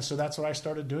 And so that's what I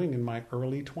started doing in my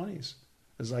early 20s,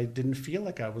 is I didn't feel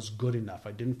like I was good enough.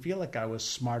 I didn't feel like I was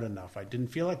smart enough. I didn't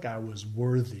feel like I was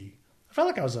worthy. I felt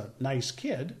like I was a nice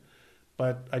kid,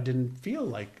 but I didn't feel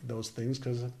like those things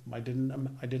because I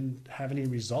didn't have any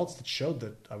results that showed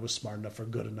that I was smart enough or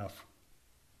good enough.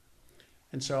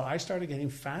 And so I started getting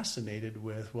fascinated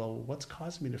with, well, what's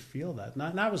causing me to feel that?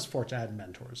 And I was fortunate. I had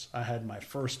mentors. I had my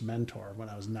first mentor when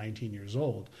I was 19 years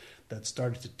old that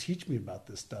started to teach me about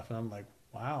this stuff. And I'm like,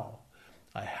 wow,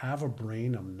 I have a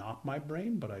brain. I'm not my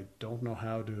brain, but I don't know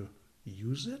how to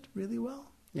use it really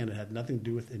well. And it had nothing to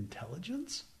do with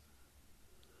intelligence.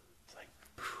 It's like,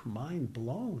 mind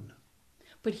blown.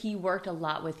 But he worked a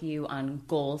lot with you on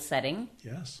goal setting.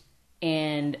 Yes.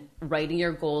 And writing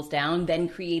your goals down, then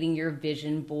creating your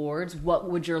vision boards. What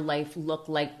would your life look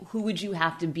like? Who would you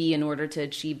have to be in order to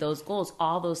achieve those goals?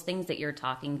 All those things that you're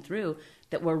talking through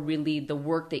that were really the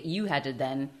work that you had to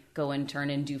then go and turn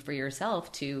and do for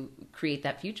yourself to create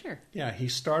that future. Yeah, he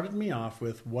started me off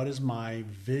with, what is my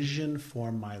vision for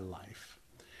my life?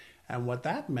 And what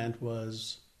that meant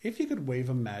was, if you could wave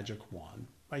a magic wand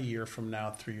a year from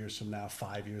now, 3 years from now,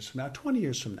 5 years from now, 20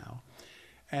 years from now,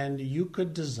 and you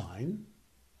could design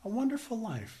a wonderful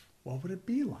life, what would it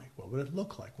be like? What would it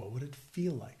look like? What would it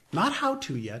feel like? Not how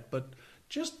to yet, but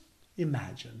just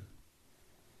imagine.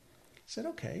 He said,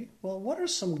 okay, well, what are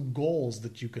some goals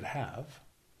that you could have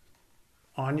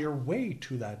on your way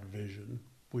to that vision?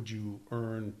 Would you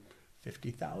earn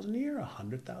 $50,000 a year,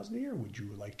 $100,000 a year? Would you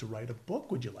like to write a book?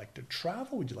 Would you like to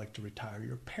travel? Would you like to retire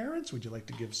your parents? Would you like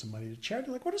to give some money to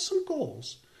charity? Like, what are some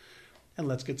goals? And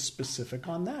let's get specific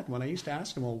on that. When I used to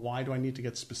ask him, well, why do I need to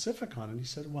get specific on it? He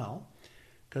said, well,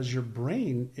 because your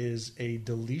brain is a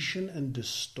deletion and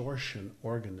distortion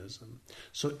organism.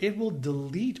 So it will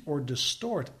delete or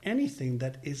distort anything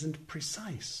that isn't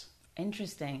precise.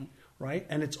 Interesting. Right?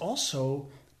 And it's also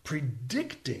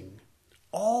predicting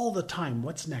all the time,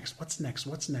 what's next, what's next,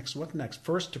 what's next, what's next.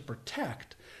 First to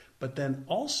protect, but then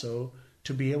also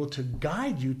to be able to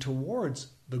guide you towards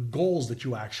the goals that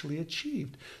you actually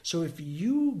achieved. So if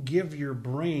you give your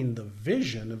brain the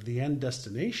vision of the end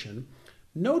destination,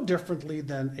 no differently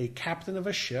than a captain of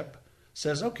a ship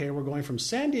says, okay, we're going from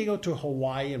San Diego to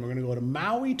Hawaii and we're going to go to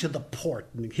Maui to the port.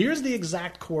 And here's the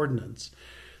exact coordinates.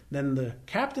 Then the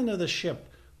captain of the ship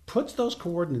puts those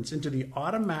coordinates into the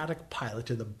automatic pilot,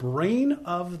 to the brain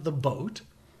of the boat,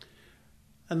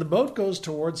 and the boat goes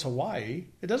towards Hawaii.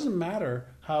 It doesn't matter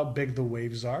how big the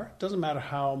waves are. It doesn't matter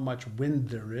how much wind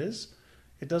there is.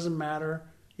 It doesn't matter,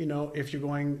 if you're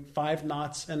going 5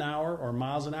 knots an hour or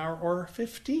miles an hour or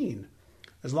 15.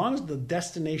 As long as the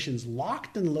destination's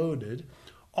locked and loaded,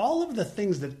 all of the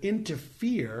things that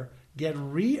interfere get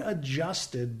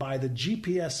readjusted by the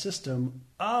GPS system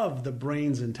of the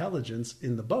brain's intelligence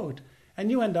in the boat,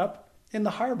 and you end up in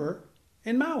the harbor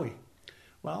in Maui.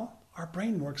 Well, our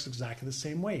brain works exactly the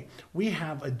same way. We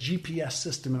have a GPS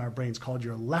system in our brains called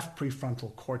your left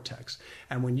prefrontal cortex.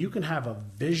 And when you can have a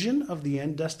vision of the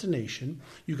end destination,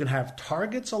 you can have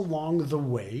targets along the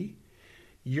way,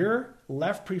 your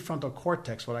left prefrontal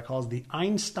cortex, what I call is the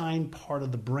Einstein part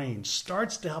of the brain,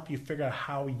 starts to help you figure out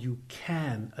how you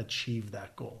can achieve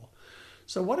that goal.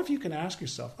 So what if you can ask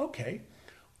yourself, okay,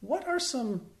 what are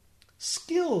some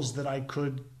skills that I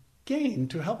could gain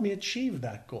to help me achieve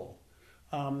that goal?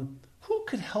 Who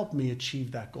could help me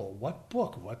achieve that goal? What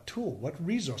book, what tool, what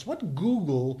resource, what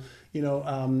Google,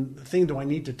 thing do I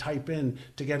need to type in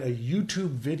to get a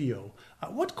YouTube video?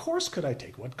 What course could I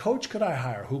take? What coach could I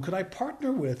hire? Who could I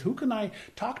partner with? Who can I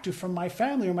talk to from my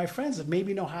family or my friends that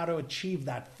maybe know how to achieve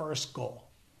that first goal?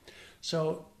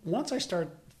 So once I start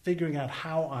figuring out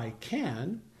how I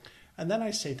can, and then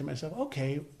I say to myself,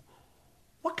 okay,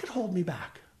 what could hold me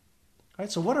back?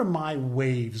 Right? So what are my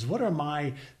waves? What are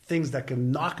my things that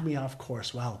can knock me off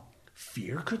course? Well,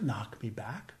 fear could knock me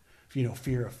back.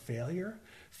 Fear of failure,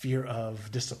 fear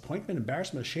of disappointment,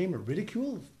 embarrassment, shame, or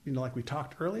ridicule, like we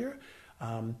talked earlier.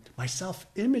 My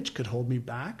self-image could hold me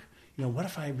back. What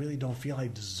if I really don't feel I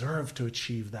deserve to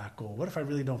achieve that goal? What if I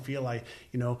really don't feel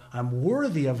I'm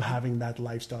worthy of having that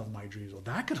lifestyle of my dreams? Well,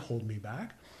 that could hold me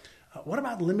back. What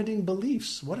about limiting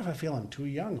beliefs? What if I feel I'm too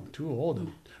young, I'm too old,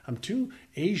 I'm too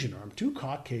Asian, or I'm too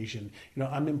Caucasian?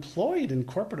 I'm employed in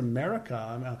corporate America.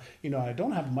 I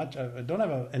don't have much. I don't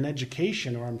have an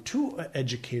education, or I'm too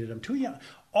educated. I'm too young.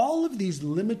 All of these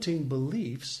limiting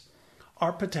beliefs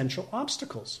are potential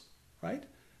obstacles, right?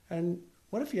 And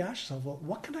what if you ask yourself, well,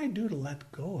 what can I do to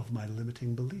let go of my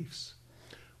limiting beliefs?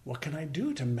 What can I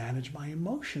do to manage my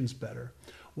emotions better?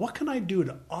 What can I do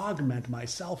to augment my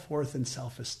self-worth and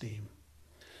self-esteem?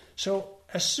 So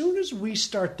as soon as we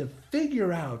start to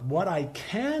figure out what I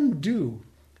can do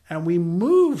and we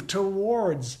move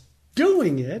towards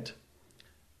doing it,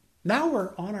 now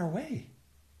we're on our way.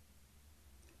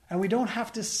 And we don't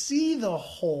have to see the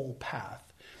whole path.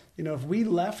 If we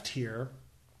left here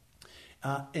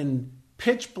in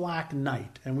pitch black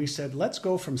night and we said, let's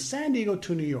go from San Diego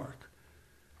to New York,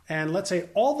 and let's say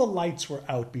all the lights were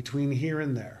out between here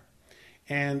and there,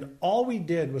 and all we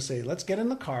did was say, let's get in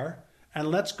the car and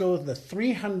let's go the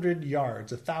 300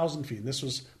 yards, 1,000 feet. And this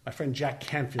was my friend Jack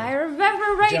Canfield. I remember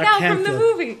Jack now Canfield, from the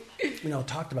movie.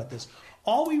 Talked about this.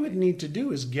 All we would need to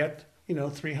do is get,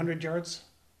 300 yards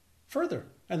further.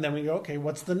 And then we go, okay,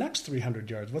 what's the next 300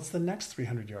 yards? What's the next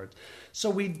 300 yards? So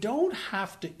we don't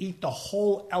have to eat the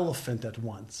whole elephant at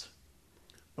once.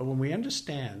 But when we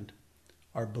understand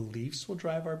our beliefs will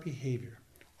drive our behavior,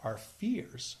 our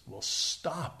fears will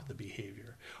stop the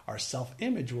behavior, our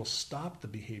self-image will stop the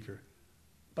behavior.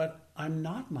 But I'm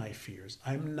not my fears.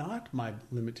 I'm not my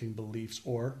limiting beliefs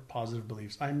or positive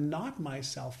beliefs. I'm not my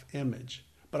self-image.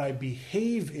 But I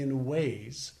behave in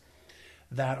ways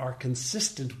that are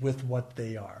consistent with what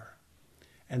they are.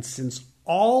 And since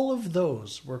all of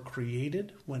those were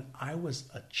created when I was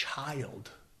a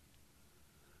child,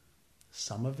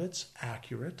 some of it's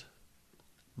accurate,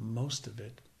 most of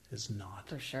it is not.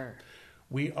 For sure.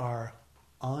 We are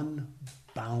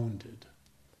unbounded,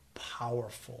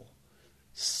 powerful,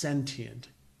 sentient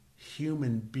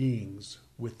human beings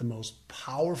with the most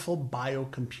powerful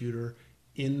biocomputer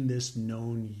in this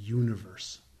known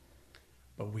universe.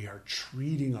 But we are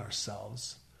treating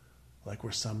ourselves like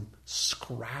we're some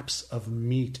scraps of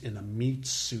meat in a meat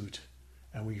suit,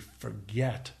 and we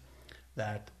forget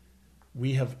that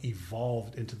we have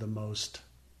evolved into the most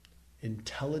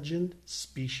intelligent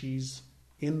species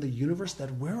in the universe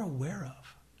that we're aware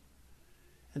of.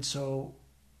 And so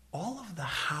all of the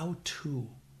how to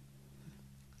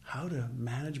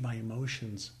manage my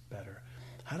emotions better,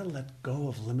 how to let go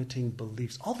of limiting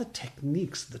beliefs, all the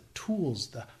techniques, the tools,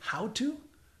 the how to,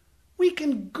 we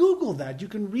can Google that. You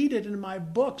can read it in my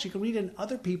books. You can read it in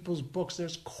other people's books.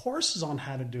 There's courses on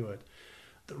how to do it.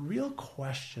 The real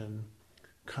question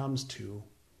comes to,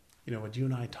 what you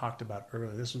and I talked about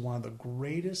earlier. This is one of the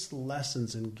greatest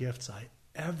lessons and gifts I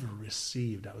ever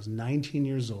received. I was 19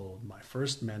 years old. My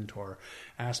first mentor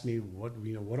asked me, what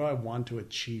do I want to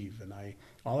achieve? And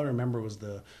all I remember was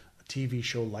the TV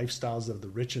show Lifestyles of the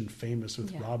Rich and Famous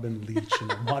with Robin Leach,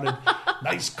 and I wanted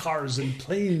nice cars and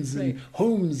planes and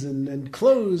homes and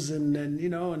clothes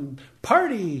and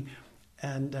party,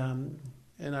 and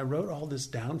I wrote all this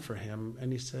down for him,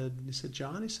 and he said,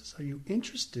 John, are you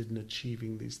interested in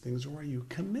achieving these things, or are you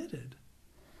committed?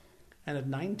 And at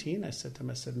 19, I said to him,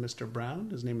 Mr.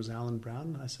 Brown, his name was Alan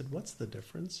Brown, I said, what's the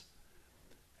difference?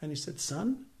 And he said,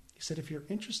 son, if you're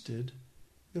interested,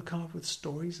 you'll come up with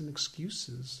stories and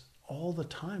excuses all the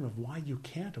time of why you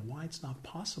can't and why it's not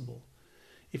possible.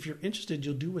 If you're interested,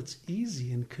 you'll do what's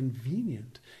easy and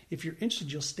convenient. If you're interested,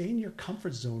 you'll stay in your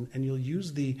comfort zone and you'll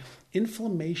use the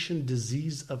inflammation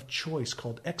disease of choice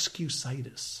called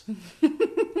excusitis.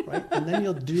 Right? And then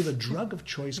you'll do the drug of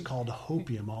choice called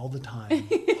hopium all the time.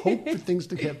 Hope for things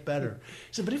to get better.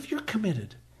 He said, but if you're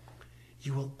committed,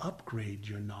 you will upgrade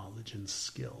your knowledge and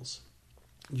skills.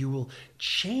 You will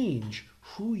change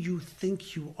who you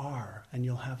think you are, and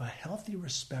you'll have a healthy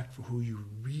respect for who you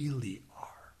really are.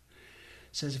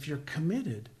 It says if you're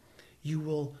committed, you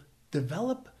will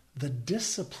develop the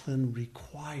discipline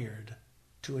required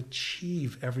to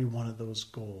achieve every one of those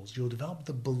goals. You'll develop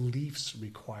the beliefs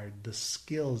required, the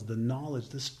skills, the knowledge,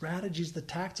 the strategies, the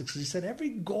tactics. He said every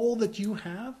goal that you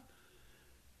have,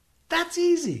 that's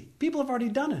easy. People have already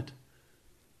done it.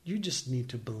 You just need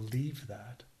to believe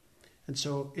that. And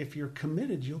so if you're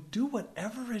committed, you'll do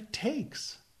whatever it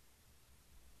takes.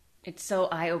 It's so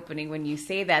eye-opening when you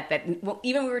say that, well,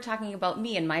 even we were talking about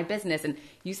me and my business, and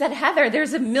you said, Heather,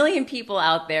 there's a million people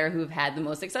out there who've had the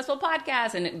most successful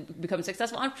podcasts and become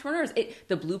successful entrepreneurs.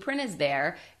 The blueprint is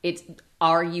there. It's,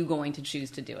 are you going to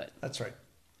choose to do it? That's right.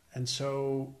 And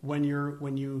so when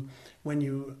you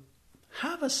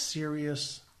have a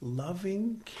serious,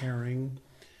 loving, caring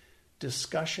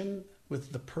discussion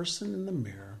with the person in the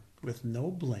mirror with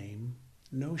no blame,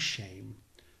 no shame,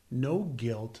 no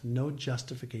guilt, no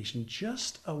justification,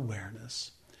 just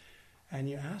awareness. And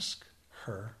you ask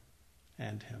her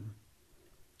and him,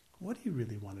 what do you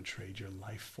really want to trade your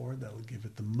life for that'll give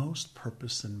it the most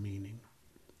purpose and meaning?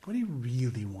 What do you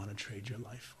really want to trade your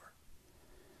life for?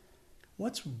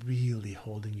 What's really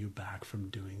holding you back from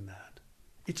doing that?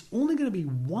 It's only going to be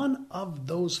one of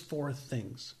those four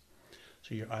things.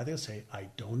 So you're either going to say, I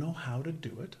don't know how to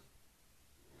do it.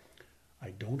 I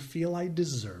don't feel I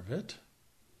deserve it.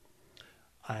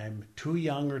 I'm too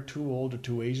young or too old or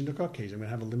too Asian or Caucasian. I'm going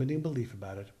to have a limiting belief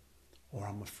about it. Or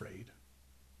I'm afraid.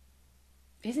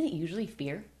 Isn't it usually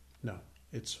fear? No.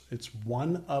 It's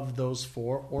one of those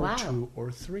four or Wow. two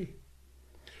or three.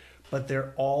 But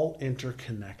they're all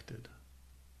interconnected.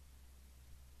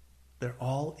 They're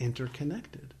all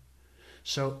interconnected.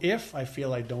 So if I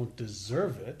feel I don't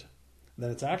deserve it, then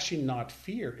it's actually not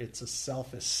fear. It's a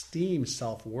self-esteem,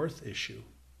 self-worth issue.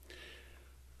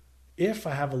 If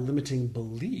I have a limiting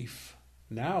belief,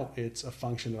 now it's a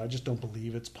function of I just don't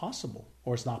believe it's possible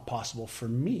or it's not possible for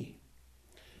me.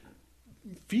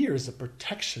 Fear is a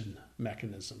protection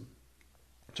mechanism.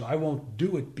 So I won't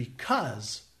do it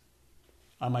because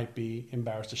I might be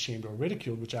embarrassed, ashamed, or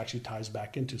ridiculed, which actually ties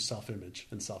back into self-image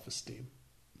and self-esteem.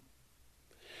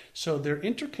 So they're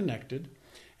interconnected,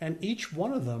 and each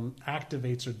one of them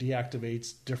activates or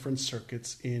deactivates different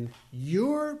circuits in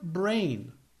your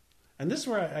brain. And this is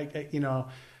where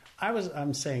I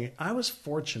was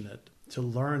fortunate to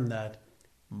learn that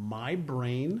my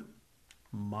brain,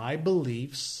 my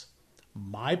beliefs,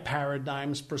 my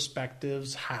paradigms,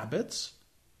 perspectives, habits,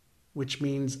 which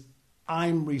means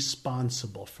I'm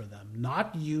responsible for them.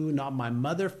 Not you, not my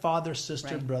mother, father,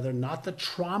 sister, Right. brother, not the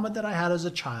trauma that I had as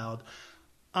a child.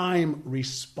 I'm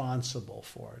responsible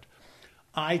for it.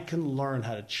 I can learn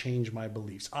how to change my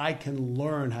beliefs. I can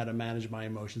learn how to manage my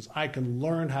emotions. I can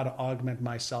learn how to augment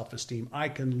my self-esteem. I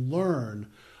can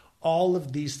learn all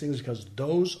of these things because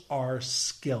those are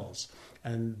skills.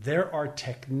 And there are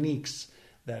techniques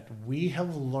that we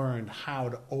have learned how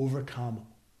to overcome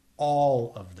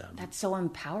all of them. That's so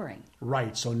empowering.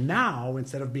 Right. So now,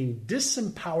 instead of being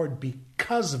disempowered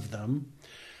because of them,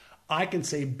 I can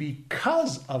say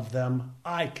because of them,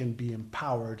 I can be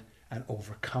empowered and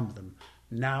overcome them.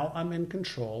 Now I'm in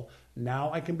control.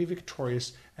 Now I can be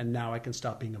victorious. And now I can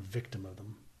stop being a victim of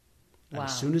them. And Wow.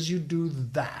 as soon as you do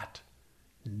that,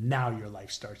 now your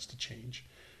life starts to change.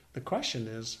 The question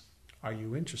is, are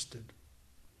you interested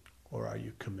or are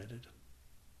you committed?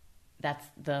 That's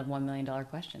the $1 million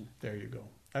question. There you go.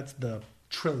 That's the $1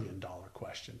 trillion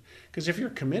question. Because if you're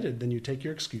committed, then you take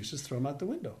your excuses, throw them out the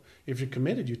window. If you're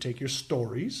committed, you take your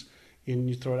stories and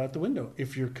you throw it out the window.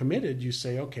 If you're committed, you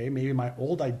say, okay, maybe my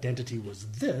old identity was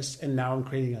this, and now I'm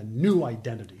creating a new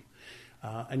identity.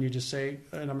 And you just say,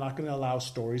 and I'm not going to allow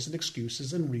stories and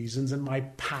excuses and reasons in my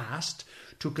past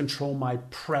to control my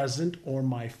present or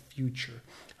my future.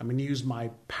 I'm going to use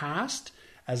my past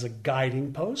as a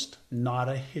guiding post, not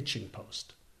a hitching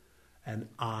post. And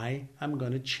I am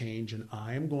going to change, and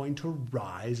I am going to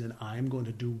rise, and I am going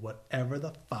to do whatever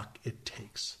the fuck it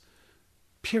takes.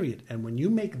 Period. And when you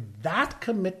make that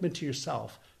commitment to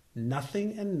yourself,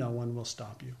 nothing and no one will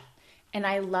stop you. And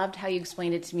I loved how you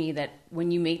explained it to me that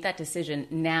when you make that decision,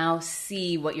 now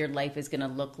see what your life is going to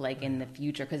look like in the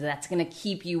future, because that's going to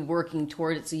keep you working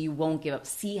toward it so you won't give up.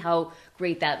 See how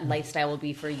great that lifestyle will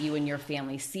be for you and your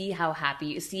family. See how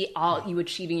happy, see all you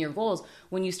achieving your goals.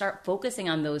 When you start focusing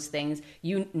on those things,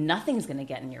 nothing's going to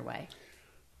get in your way.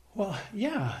 Well,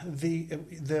 yeah,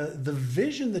 the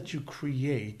vision that you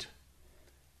create,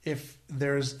 if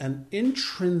there's an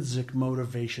intrinsic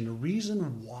motivation, a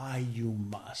reason why you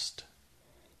must,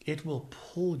 it will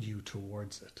pull you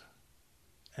towards it,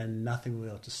 and nothing will be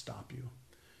able to stop you.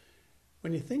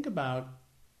 When you think about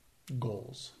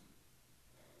goals,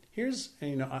 here's,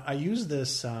 I use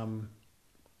this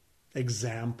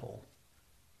example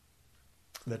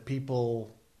that people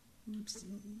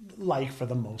like for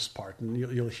the most part, and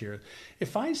you'll hear it.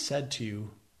 If I said to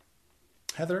you,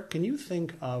 Heather, can you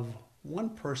think of one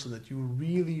person that you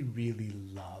really, really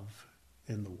love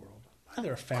in the world?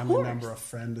 Either a family member, a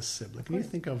friend, a sibling. Can you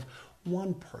think of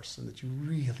one person that you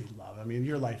really love? I mean,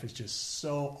 your life is just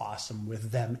so awesome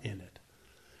with them in it.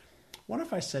 What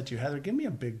if I said to you, Heather, give me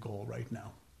a big goal right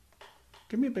now?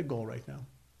 Give me a big goal right now.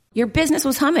 Your business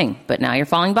was humming, but now you're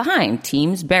falling behind.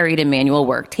 Teams buried in manual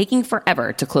work, taking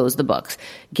forever to close the books.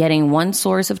 Getting one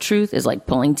source of truth is like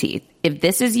pulling teeth. If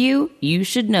this is you, you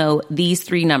should know these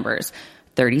three numbers: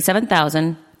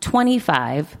 37,000,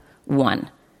 25, 1.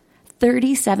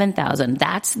 37,000.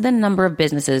 That's the number of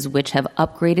businesses which have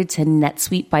upgraded to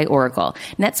NetSuite by Oracle.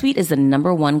 NetSuite is the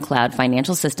 #1 cloud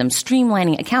financial system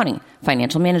streamlining accounting,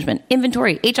 financial management,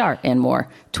 inventory, HR, and more.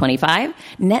 25.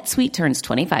 NetSuite turns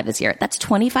 25 this year. That's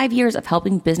 25 years of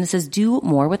helping businesses do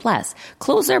more with less.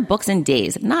 Close their books in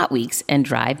days, not weeks, and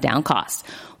drive down costs.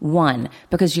 1,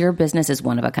 because your business is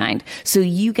one of a kind. So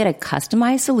you get a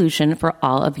customized solution for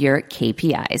all of your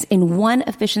KPIs in one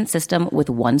efficient system with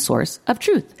one source of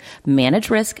truth. Manage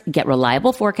risk, get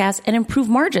reliable forecasts, and improve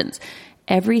margins.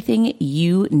 Everything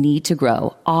you need to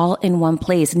grow, all in one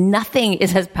place. Nothing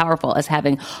is as powerful as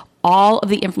having all of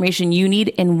the information you need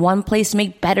in one place to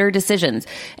make better decisions.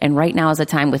 And right now is the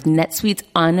time with NetSuite's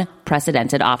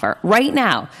unprecedented offer. Right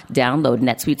now, download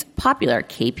NetSuite's popular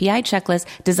KPI checklist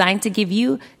designed to give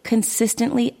you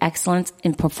consistently excellence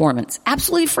in performance,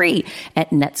 absolutely free,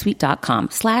 at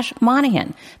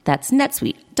netsuite.com/Monahan. That's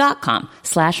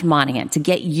netsuite.com/Monahan to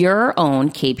get your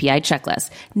own KPI checklist.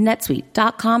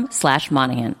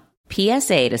 netsuite.com/Monahan.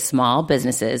 PSA to small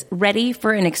businesses. Ready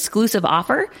for an exclusive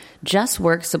offer?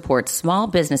 JustWorks supports small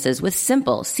businesses with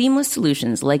simple, seamless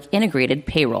solutions like integrated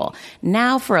payroll.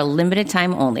 Now for a limited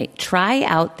time only, try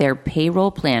out their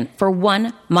payroll plan for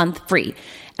 1 month free.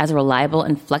 As a reliable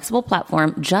and flexible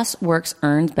platform, JustWorks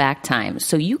earns back time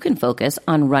so you can focus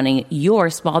on running your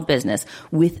small business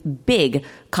with big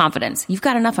confidence. You've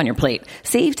got enough on your plate.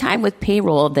 Save time with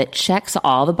payroll that checks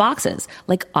all the boxes,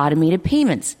 like automated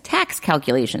payments, tax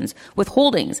calculations,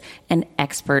 withholdings, and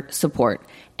expert support.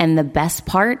 And the best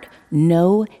part,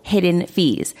 no hidden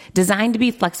fees. Designed to be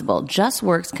flexible,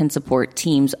 JustWorks can support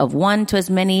teams of 1 to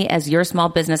as many as your small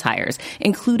business hires,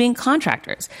 including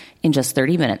contractors. In just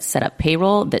 30 minutes, set up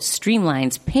payroll that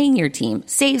streamlines paying your team,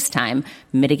 saves time,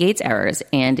 mitigates errors,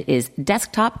 and is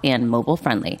desktop and mobile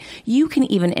friendly. You can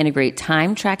even integrate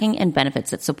time tracking and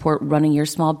benefits that support running your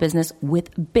small business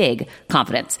with big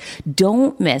confidence.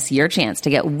 Don't miss your chance to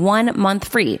get 1 month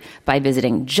free by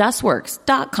visiting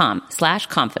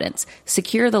justworks.com/confidence.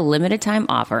 Secure the limited time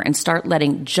offer and start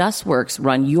letting JustWorks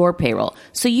run your payroll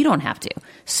so you don't have to.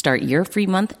 Start your free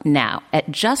month now at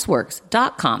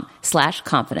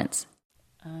justworks.com/confidence.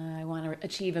 I want to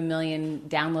achieve 1 million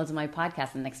downloads of my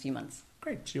podcast in the next few months.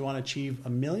 Great. So you want to achieve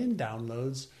 1 million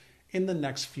downloads in the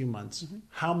next few months. Mm-hmm.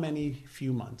 How many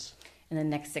few months? In the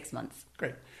next 6 months.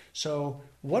 Great. So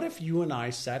what if you and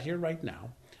I sat here right now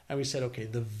and we said, okay,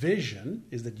 the vision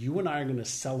is that you and I are going to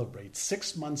celebrate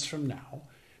 6 months from now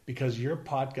because your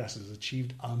podcast has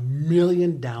achieved 1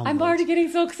 million downloads. I'm already getting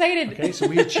so excited. Okay, so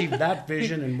we achieved that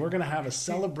vision, and we're going to have a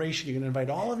celebration. You're going to invite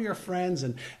all of your friends,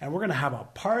 and we're going to have a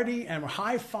party and a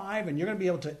high five, and you're going to be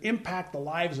able to impact the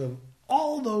lives of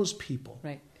all those people.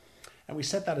 Right. And we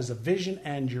set that as a vision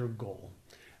and your goal.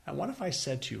 And what if I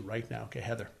said to you right now, okay,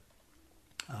 Heather,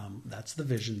 that's the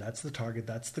vision, that's the target,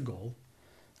 that's the goal.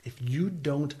 If you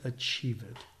don't achieve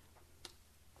it,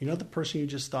 you know the person you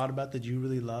just thought about that you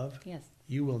really love? Yes.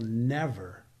 You will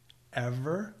never,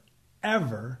 ever,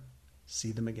 ever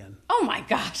see them again. Oh my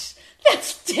gosh,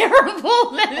 that's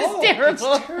terrible. That is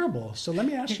terrible. It's terrible. So let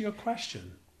me ask you a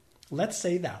question. Let's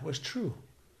say that was true.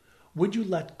 Would you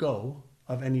let go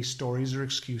of any stories or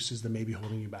excuses that may be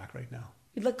holding you back right now?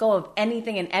 You'd let go of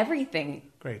anything and everything.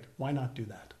 Great. Why not do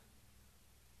that?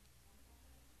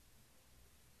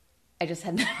 I just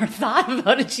had never thought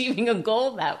about achieving a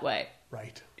goal that way.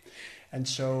 Right. And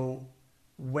so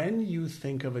when you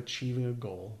think of achieving a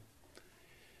goal,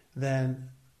 then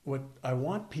what I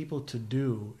want people to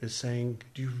do is saying,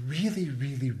 do you really,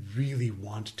 really, really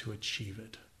want to achieve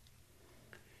it?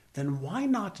 Then why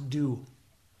not do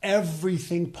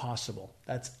everything possible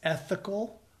that's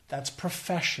ethical, that's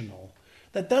professional,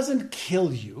 that doesn't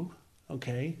kill you,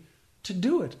 okay, to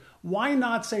do it? Why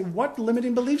not say, what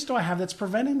limiting beliefs do I have that's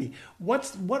preventing me?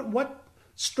 What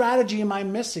strategy am I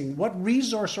missing? What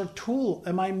resource or tool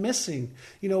am I missing?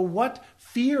 You know, what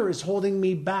fear is holding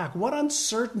me back? What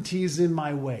uncertainty is in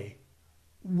my way?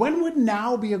 When would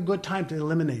now be a good time to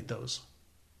eliminate those?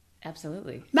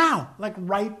 Absolutely. Now, like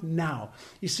right now.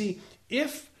 You see,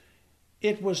 if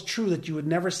it was true that you would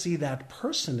never see that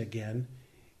person again,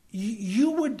 you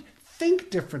would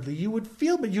think differently. You would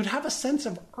feel, but you'd have a sense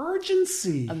of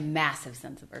urgency. A massive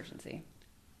sense of urgency.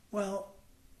 Well,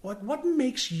 what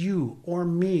makes you or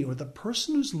me or the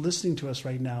person who's listening to us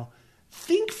right now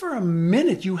think for a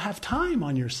minute you have time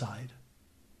on your side?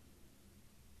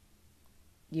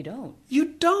 You don't. You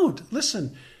don't.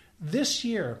 Listen, This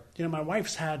year, my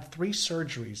wife's had 3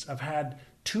 surgeries. I've had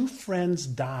 2 friends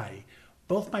die.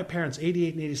 Both my parents,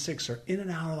 88 and 86, are in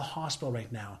and out of the hospital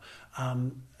right now.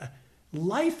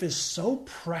 Life is so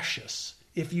precious.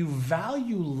 If you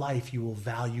value life, you will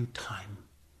value time,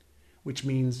 which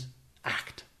means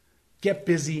act. Get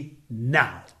busy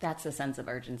now. That's a sense of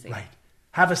urgency. Right.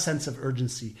 Have a sense of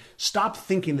urgency. Stop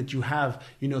thinking that you have,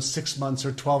 6 months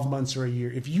or 12 months or a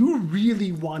year. If you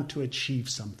really want to achieve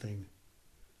something,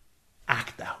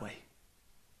 act that way.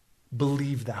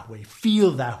 Believe that way.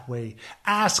 Feel that way.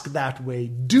 Ask that way.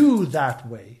 Do that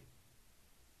way.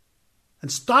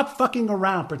 And stop fucking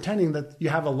around pretending that you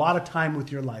have a lot of time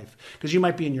with your life. Because you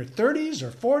might be in your 30s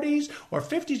or 40s or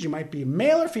 50s. You might be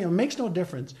male or female. It makes no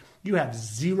difference. You have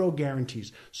 0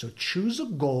 guarantees. So choose a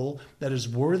goal that is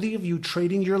worthy of you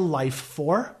trading your life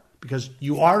for, because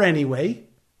you are anyway.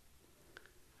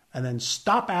 And then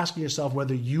stop asking yourself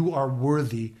whether you are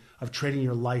worthy of trading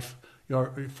your life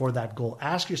for that goal.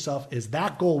 Ask yourself, is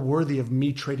that goal worthy of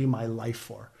me trading my life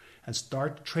for? And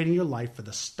start trading your life for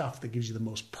the stuff that gives you the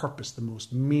most purpose, the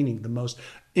most meaning, the most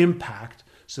impact,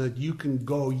 so that you can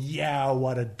go, yeah,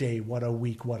 what a day, what a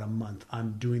week, what a month.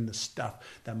 I'm doing the stuff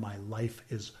that my life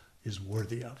is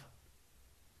worthy of.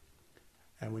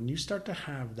 And when you start to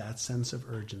have that sense of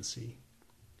urgency,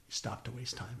 you stop to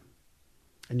waste time.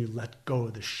 And you let go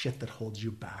of the shit that holds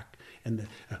you back and the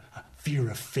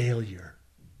fear of failure.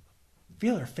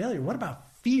 Fear of failure? What about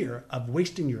fear of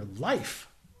wasting your life?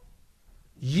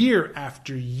 Year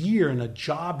after year in a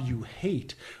job you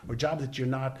hate, or a job that you're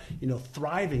not,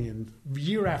 thriving in,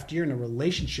 year after year in a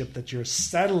relationship that you're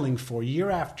settling for, year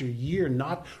after year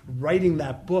not writing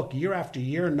that book, year after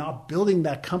year not building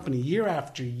that company, year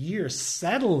after year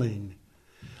settling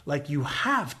like you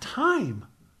have time.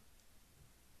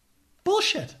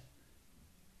 Bullshit.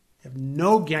 You have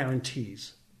no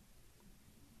guarantees.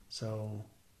 So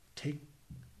take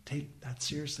that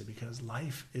seriously, because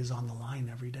life is on the line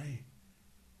every day.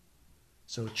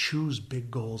 So choose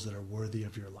big goals that are worthy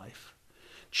of your life.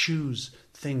 Choose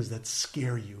things that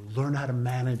scare you. Learn how to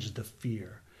manage the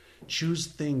fear. Choose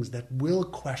things that will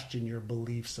question your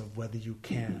beliefs of whether you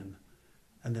can,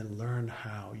 and then learn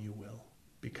how you will,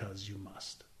 because you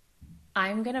must.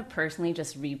 I'm going to personally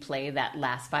just replay that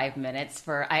last 5 minutes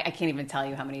I can't even tell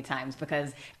you how many times,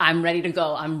 because I'm ready to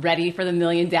go. I'm ready for the 1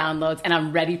 million downloads, and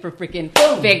I'm ready for freaking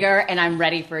bigger, and I'm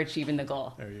ready for achieving the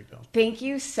goal. There you go. Thank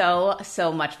you so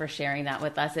much for sharing that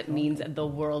with us. It means the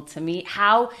world to me.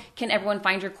 How can everyone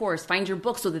find your course, find your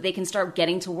book, so that they can start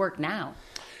getting to work now?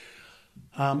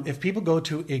 If people go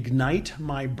to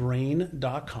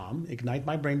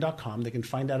ignitemybrain.com, they can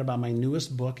find out about my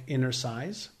newest book, Inner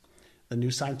Size, The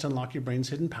New Science to Unlock Your Brain's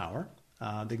Hidden Power.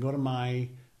 They can go to my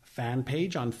fan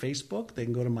page on Facebook. They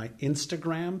can go to my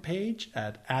Instagram page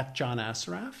at John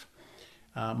Assaraf.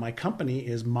 My company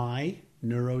is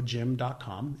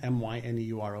myneurogym.com,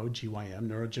 MYNEUROGYM,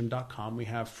 neurogym.com. We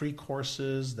have free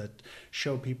courses that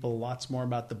show people lots more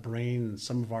about the brain, and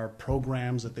some of our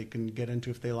programs that they can get into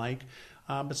if they like.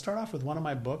 But start off with one of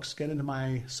my books, get into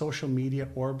my social media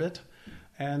orbit,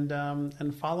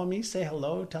 and follow me, say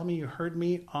hello, tell me you heard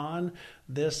me on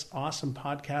this awesome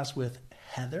podcast with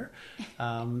Heather,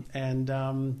 and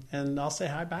I'll say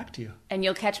hi back to you. And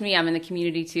you'll catch me. I'm in the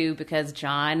community too, because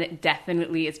John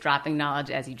definitely is dropping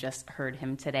knowledge, as you just heard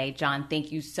him today. John,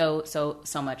 thank you so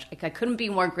much. I couldn't be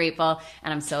more grateful,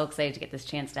 and I'm so excited to get this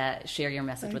chance to share your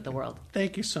message with the world.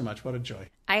 Thank you so much. What a joy.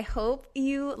 I hope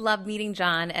you loved meeting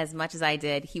John as much as I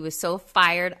did. He was so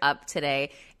fired up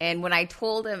today. And when I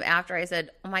told him after, I said,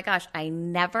 oh my gosh, I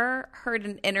never heard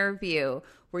an interview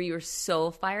where you were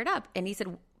so fired up. And he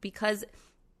said, because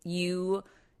you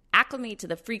acclimate to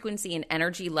the frequency and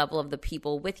energy level of the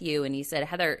people with you. And he said,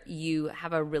 Heather, you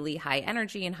have a really high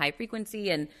energy and high frequency,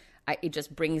 and it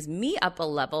just brings me up a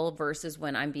level, versus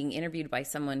when I'm being interviewed by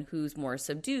someone who's more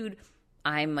subdued,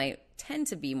 I might tend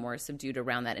to be more subdued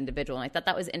around that individual. And I thought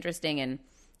that was interesting, and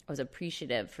I was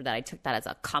appreciative for that. I took that as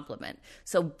a compliment.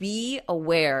 So be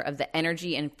aware of the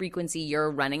energy and frequency you're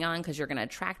running on, because you're going to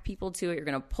attract people to it. You're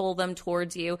going to pull them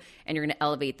towards you, and you're going to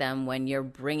elevate them when you're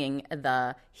bringing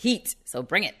the heat. So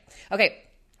bring it. Okay.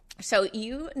 So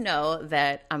you know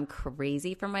that I'm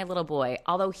crazy for my little boy,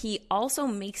 although he also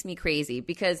makes me crazy,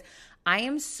 because I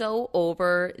am so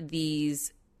over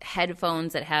these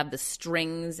headphones that have the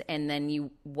strings and then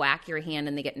you whack your hand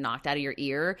and they get knocked out of your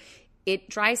ear. It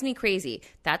drives me crazy.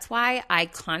 That's why I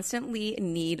constantly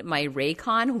need my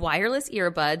Raycon wireless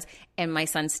earbuds, and my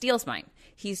son steals mine.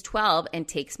 He's 12 and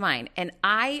takes mine. And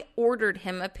I ordered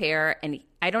him a pair, and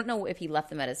I don't know if he left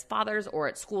them at his father's or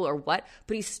at school or what,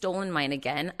 but he's stolen mine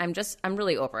again. I'm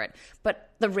really over it. But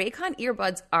the Raycon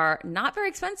earbuds are not very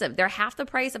expensive. They're half the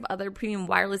price of other premium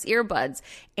wireless earbuds,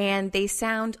 and they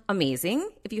sound amazing.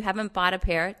 If you haven't bought a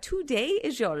pair, today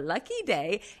is your lucky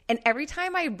day. And every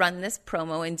time I run this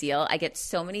promo and deal, I get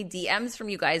so many DMs from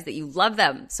you guys that you love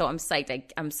them. So I'm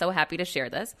psyched. I'm so happy to share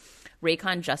this.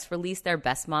 Raycon just released their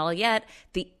best model yet,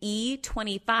 the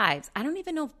E25s. I don't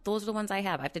even know if those are the ones I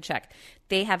have. I have to check.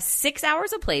 They have 6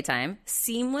 hours of playtime,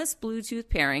 seamless Bluetooth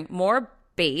pairing, more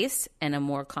bass, and a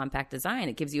more compact design.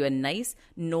 It gives you a nice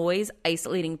noise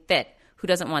isolating fit. Who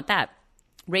doesn't want that?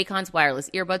 Raycon's wireless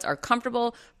earbuds are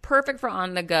comfortable, perfect for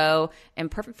on the go,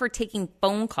 and perfect for taking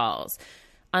phone calls.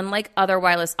 Unlike other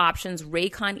wireless options,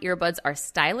 Raycon earbuds are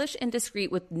stylish and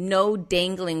discreet with no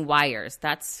dangling wires.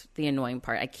 That's the annoying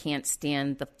part. I can't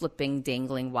stand the flipping,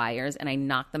 dangling wires, and I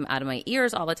knock them out of my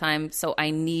ears all the time, so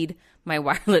I need my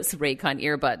wireless Raycon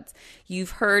earbuds.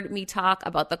 You've heard me talk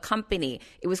about the company.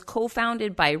 It was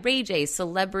co-founded by Ray J,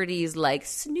 celebrities like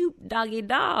Snoop Doggy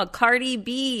Dogg, Cardi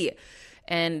B,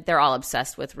 and they're all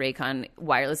obsessed with Raycon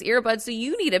wireless earbuds, so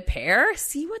you need a pair.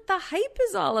 See what the hype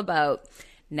is all about.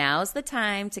 Now's the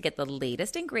time to get the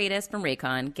latest and greatest from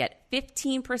Raycon. Get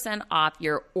 15% off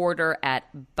your order at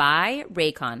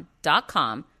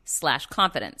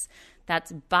buyraycon.com/confidence.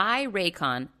 That's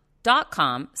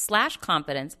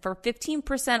buyraycon.com/confidence for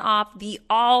 15% off the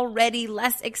already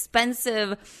less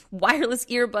expensive wireless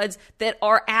earbuds that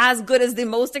are as good as the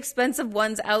most expensive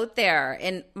ones out there.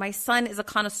 And my son is a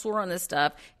connoisseur on this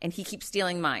stuff, and he keeps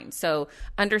stealing mine. So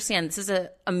understand, this is an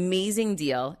amazing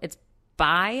deal. It's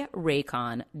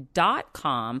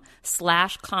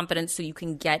buyraycon.com/confidence so you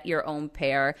can get your own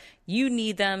pair. You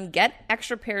need them. Get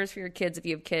extra pairs for your kids if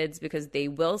you have kids, because they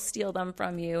will steal them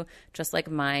from you, just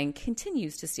like mine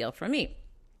continues to steal from me.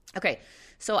 Okay,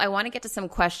 so I want to get to some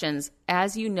questions.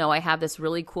 As you know, I have this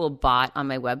really cool bot on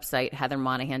my website,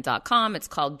 heathermonahan.com. It's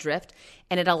called Drift,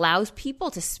 and it allows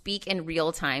people to speak in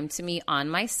real time to me on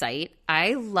my site.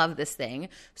 I love this thing.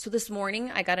 So this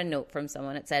morning, I got a note from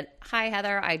someone. It said, "Hi,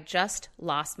 Heather, I just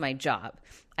lost my job.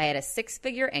 I had a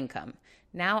 6-figure income.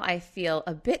 Now I feel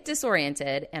a bit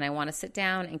disoriented, and I want to sit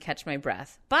down and catch my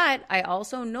breath. But I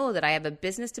also know that I have a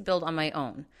business to build on my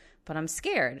own. But I'm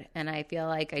scared, and I feel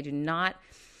like I do not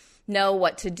know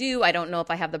what to do. I don't know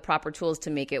if I have the proper tools to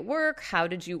make it work. How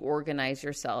did you organize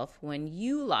yourself when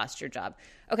you lost your job?"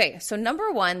 Okay, so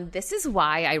number one, this is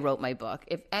why I wrote my book.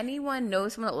 If anyone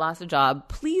knows someone that lost a job,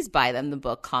 please buy them the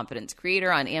book Confidence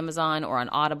Creator on Amazon or on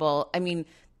Audible. I mean,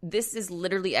 this is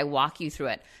literally, I walk you through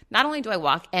it. Not only do I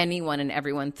walk anyone and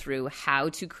everyone through how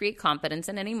to create confidence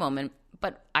in any moment,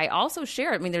 but I also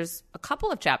share, there's a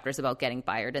couple of chapters about getting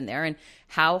fired in there and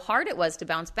how hard it was to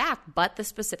bounce back, but the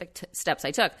specific steps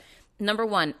I took. Number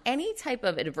one, any type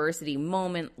of adversity,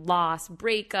 moment, loss,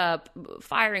 breakup,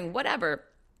 firing, whatever,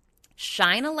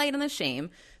 shine a light on the shame.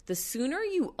 The sooner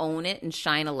you own it and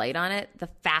shine a light on it, the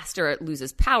faster it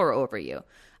loses power over you.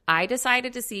 I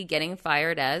decided to see getting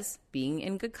fired as being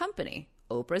in good company.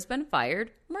 Oprah's been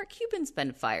fired. Mark Cuban's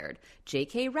been fired.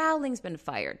 J.K. Rowling's been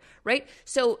fired, right?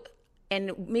 So,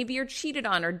 and maybe you're cheated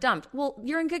on or dumped. Well,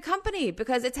 you're in good company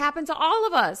because it's happened to all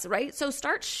of us, right? So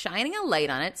start shining a light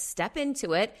on it, step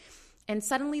into it, and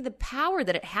suddenly the power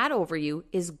that it had over you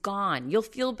is gone. You'll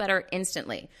feel better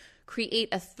instantly. Create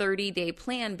a 30-day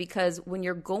plan, because when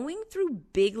you're going through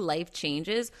big life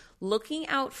changes, looking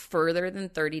out further than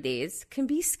 30 days can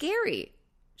be scary.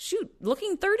 Shoot,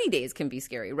 looking 30 days can be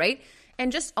scary, right?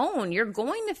 And just own, you're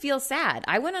going to feel sad.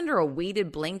 I went under a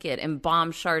weighted blanket and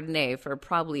bombed Chardonnay for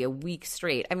probably a week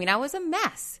straight. I was a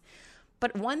mess.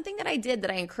 But one thing that I did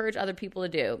that I encourage other people to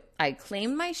do, I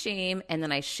claimed my shame and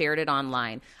then I shared it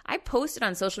online. I posted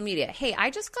on social media, "Hey,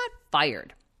 I just got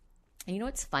fired." And you know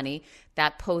what's funny?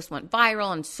 That post went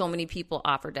viral and so many people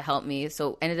offered to help me,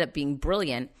 so it ended up being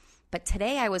brilliant. But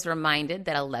today I was reminded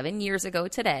that 11 years ago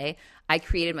today, I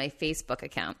created my Facebook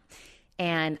account.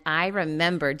 And I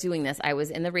remember doing this. I was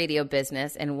in the radio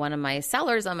business, and one of my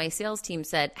sellers on my sales team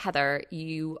said, "Heather,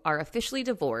 you are officially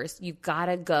divorced. You've got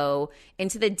to go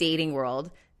into the dating world.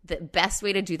 The best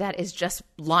way to do that is just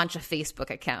launch a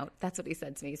Facebook account." That's what he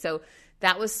said to me. So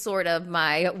that was sort of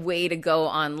my way to go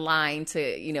online to,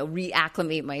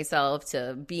 reacclimate myself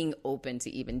to being open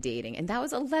to even dating. And that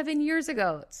was 11 years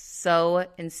ago. It's so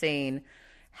insane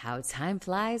how time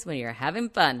flies when you're having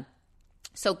fun.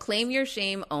 So claim your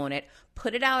shame, own it,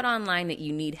 Put it out online that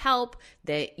you need help,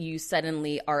 that you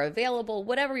suddenly are available,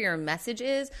 whatever your message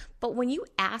is. But when you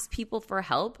ask people for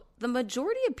help, the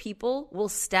majority of people will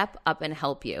step up and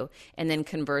help you and then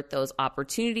convert those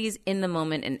opportunities in the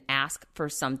moment and ask for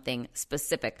something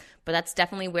specific. But that's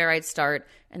definitely where I'd start.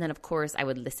 And then, of course, I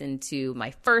would listen to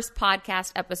my first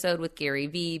podcast episode with Gary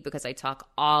Vee because I talk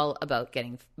all about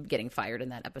getting fired in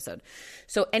that episode.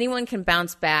 So anyone can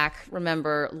bounce back.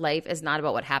 Remember, life is not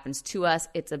about what happens to us.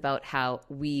 It's about how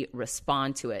we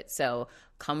respond to it. So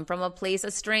come from a place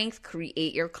of strength,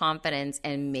 create your confidence,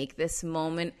 and make this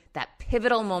moment, that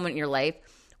pivotal moment in your life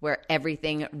where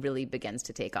everything really begins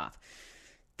to take off.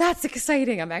 That's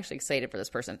exciting. I'm actually excited for this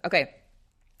person. Okay.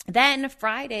 Then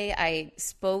Friday, I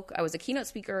was a keynote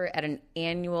speaker at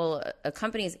a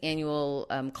company's annual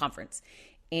conference.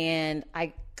 And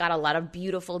I got a lot of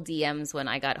beautiful DMs when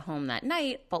I got home that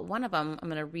night. But one of them, I'm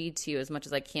going to read to you as much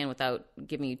as I can without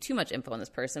giving you too much info on this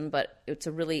person. But it's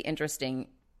a really interesting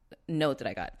note that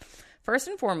I got. First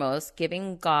and foremost,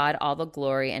 giving God all the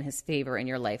glory and his favor in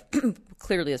your life.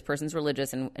 Clearly, this person's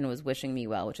religious and was wishing me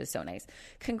well, which is so nice.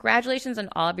 Congratulations on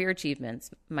all of your achievements.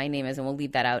 My name is, and we'll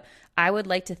leave that out. I would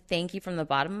like to thank you from the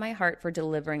bottom of my heart for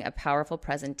delivering a powerful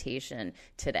presentation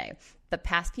today. The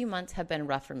past few months have been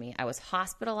rough for me. I was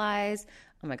hospitalized.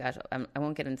 Oh my gosh, I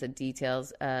won't get into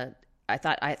details. I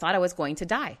thought I was going to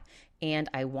die, and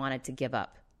I wanted to give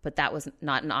up. But that was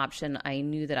not an option. I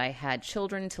knew that I had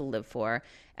children to live for.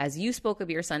 As you spoke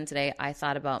of your son today, I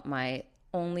thought about my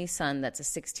only son that's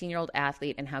a 16-year-old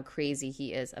athlete and how crazy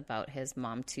he is about his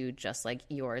mom too, just like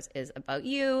yours is about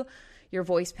you. Your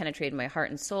voice penetrated my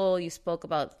heart and soul. You spoke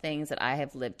about things that I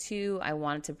have lived too. I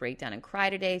wanted to break down and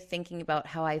cry today, thinking about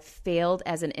how I failed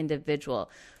as an individual,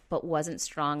 but wasn't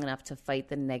strong enough to fight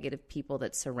the negative people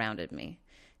that surrounded me.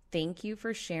 Thank you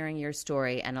for sharing your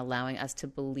story and allowing us to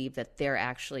believe that there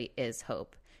actually is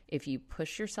hope. If you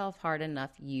push yourself hard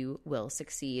enough, you will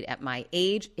succeed. At my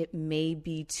age, it may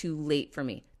be too late for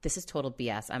me. This is total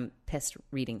BS. I'm pissed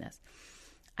reading this.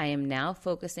 I am now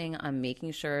focusing on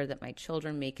making sure that my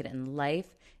children make it in life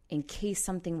in case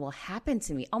something will happen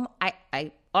to me. I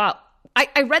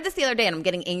read this the other day and I'm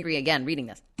getting angry again reading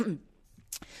this.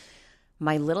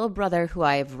 My little brother, who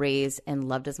I have raised and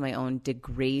loved as my own,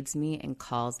 degrades me and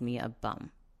calls me a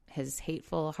bum. His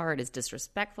hateful heart is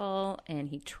disrespectful, and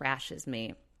he trashes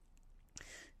me.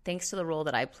 Thanks to the role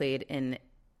that I played in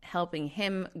helping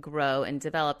him grow and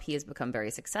develop, he has become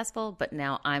very successful, but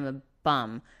now I'm a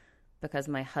bum because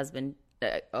my husband,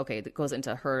 that goes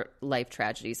into her life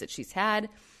tragedies that she's had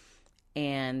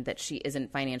and that she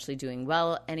isn't financially doing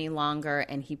well any longer,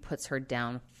 and he puts her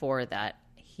down for that.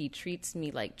 He treats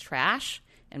me like trash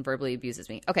and verbally abuses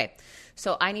me. Okay,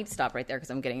 so I need to stop right there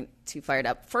because I'm getting too fired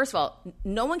up. First of all,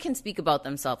 no one can speak about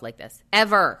themselves like this,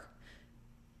 ever.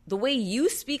 The way you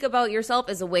speak about yourself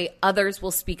is the way others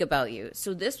will speak about you.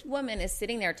 So this woman is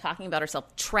sitting there talking about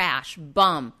herself, trash,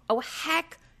 bum. Oh,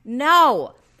 heck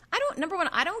no. Number one,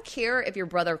 I don't care if your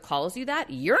brother calls you that.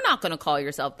 You're not going to call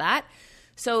yourself that.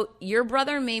 So your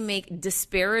brother may make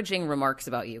disparaging remarks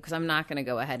about you, because I'm not going to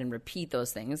go ahead and repeat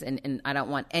those things, and I don't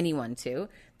want anyone to.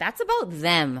 That's about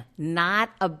them, not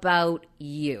about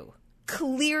you.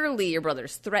 Clearly your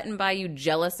brother's threatened by you,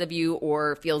 jealous of you,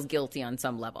 or feels guilty on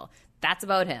some level. That's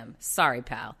about him. Sorry,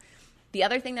 pal. The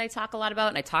other thing that I talk a lot about,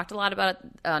 and I talked a lot about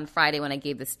it on Friday when I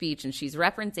gave the speech, and she's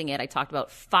referencing it, I talked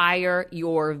about fire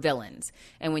your villains.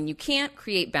 And when you can't,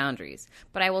 create boundaries.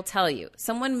 But I will tell you,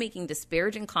 someone making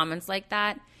disparaging comments like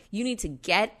that, you need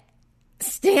to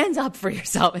stand up for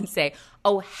yourself and say,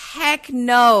 oh, heck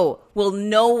no. Well,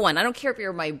 no one, I don't care if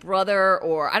you're my brother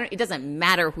or it doesn't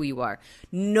matter who you are.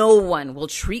 No one will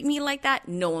treat me like that.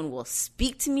 No one will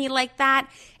speak to me like that.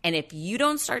 And if you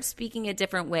don't start speaking a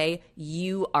different way,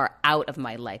 you are out of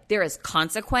my life. There is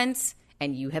consequence,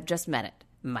 and you have just met it,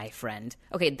 my friend.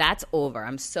 Okay, that's over.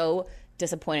 I'm so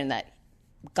disappointed in that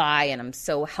guy, and I'm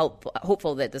so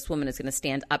hopeful that this woman is going to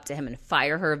stand up to him and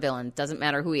fire her villain. Doesn't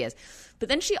matter who he is. But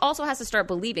then she also has to start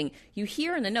believing. You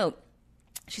hear in the note,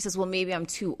 she says, well, maybe I'm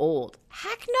too old.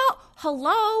 Heck no.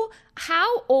 Hello?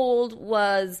 How old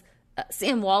was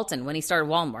Sam Walton when he started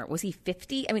Walmart? Was he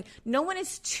 50? I mean, no one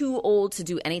is too old to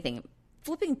do anything.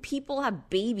 Flipping people have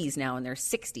babies now in their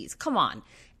 60s. Come on.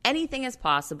 Anything is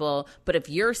possible. But if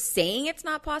you're saying it's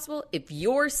not possible, if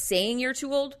you're saying you're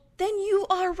too old, then you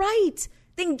are right.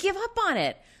 Then give up on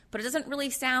it. But it doesn't really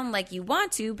sound like you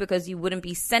want to, because you wouldn't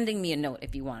be sending me a note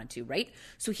if you wanted to, right?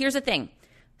 So here's the thing.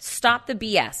 Stop the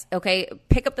BS, okay?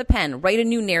 Pick up the pen. Write a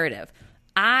new narrative.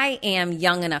 I am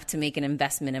young enough to make an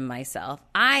investment in myself.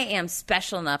 I am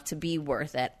special enough to be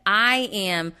worth it. I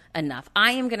am enough.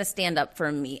 I am going to stand up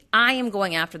for me. I am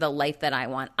going after the life that I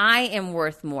want. I am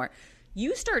worth more.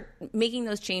 You start making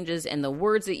those changes in the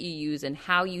words that you use and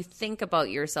how you think about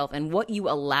yourself and what you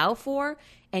allow for,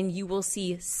 and you will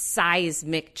see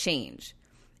seismic change.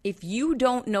 If you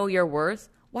don't know your worth,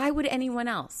 why would anyone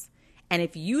else? And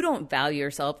if you don't value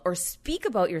yourself or speak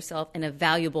about yourself in a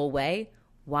valuable way,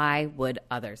 why would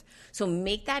others? So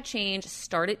make that change.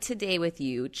 Start it today with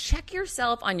you. Check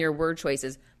yourself on your word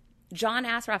choices. John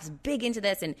Assaraf's big into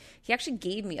this, and he actually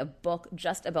gave me a book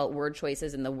just about word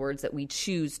choices and the words that we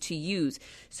choose to use.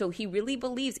 So he really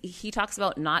believes, he talks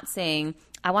about not saying,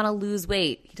 I want to lose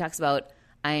weight. He talks about,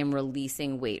 I am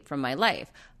releasing weight from my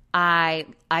life. I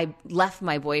left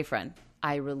my boyfriend.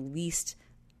 I released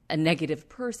a negative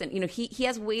person. You know, he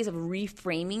has ways of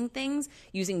reframing things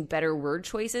using better word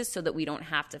choices so that we don't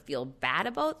have to feel bad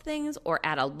about things or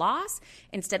at a loss.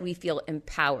 Instead, we feel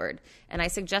empowered. And I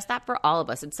suggest that for all of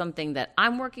us. It's something that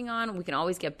I'm working on. We can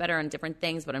always get better on different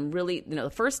things, but I'm really, the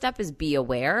first step is be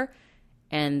aware.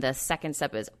 And the second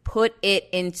step is put it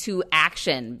into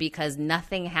action, because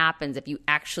nothing happens if you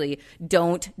actually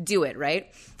don't do it,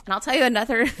 right? And I'll tell you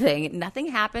another thing. Nothing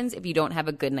happens if you don't have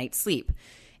a good night's sleep.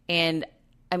 And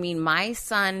I mean, my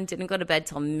son didn't go to bed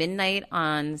till midnight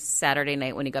on Saturday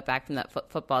night when he got back from that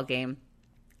football game.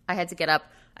 I had to get up.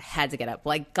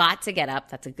 Well, I got to get up.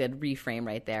 That's a good reframe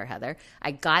right there, Heather.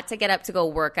 I got to get up to go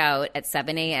work out at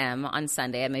 7 a.m. on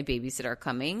Sunday. I had my babysitter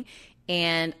coming.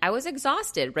 And I was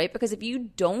exhausted, right? Because if you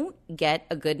don't get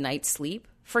a good night's sleep,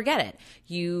 forget it.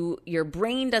 Your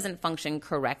brain doesn't function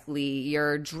correctly.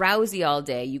 You're drowsy all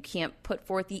day. You can't put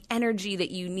forth the energy that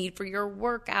you need for your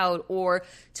workout or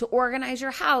to organize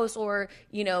your house or,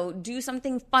 do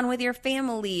something fun with your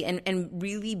family and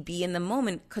really be in the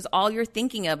moment, because all you're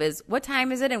thinking of is, what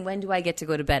time is it and when do I get to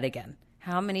go to bed again?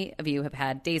 How many of you have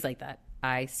had days like that?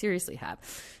 I seriously have.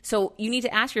 So you need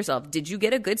to ask yourself, did you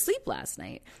get a good sleep last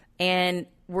night? And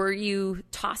were you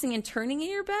tossing and turning in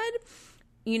your bed?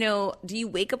 Do you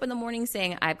wake up in the morning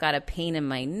saying, I've got a pain in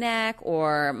my neck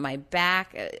or my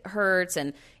back hurts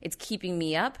and it's keeping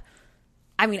me up?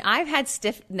 I mean, I've had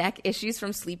stiff neck issues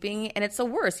from sleeping, and it's the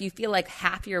worst. You feel like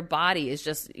half your body is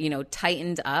just,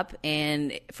 tightened up,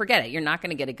 and forget it. You're not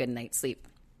going to get a good night's sleep.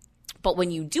 But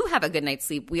when you do have a good night's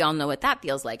sleep, we all know what that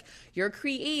feels like. You're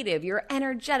creative, you're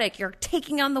energetic, you're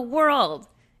taking on the world.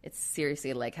 It's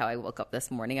seriously like how I woke up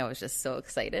this morning. I was just so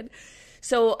excited.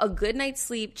 So a good night's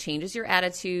sleep changes your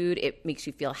attitude. It makes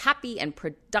you feel happy and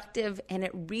productive, and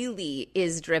it really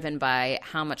is driven by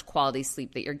how much quality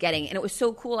sleep that you're getting. And it was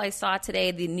so cool. I saw today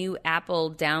the new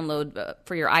Apple download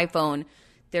for your iPhone.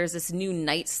 There's this new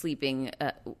night sleeping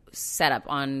setup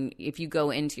on if you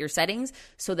go into your settings,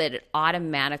 so that it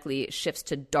automatically shifts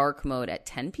to dark mode at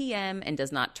 10 p.m. and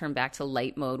does not turn back to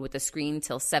light mode with the screen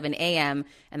till 7 a.m.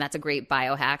 And that's a great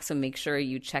biohack. So make sure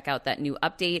you check out that new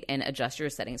update and adjust your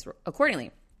settings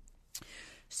accordingly.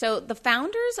 So the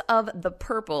founders of The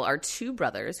Purple are two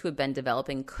brothers who have been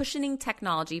developing cushioning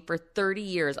technology for 30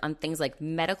 years on things like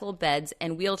medical beds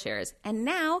and wheelchairs. And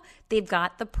now they've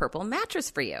got the Purple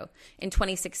mattress for you. In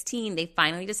 2016, they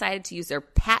finally decided to use their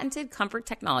patented comfort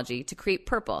technology to create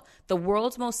Purple, the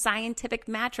world's most scientific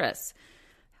mattress.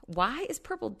 Why is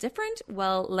Purple different?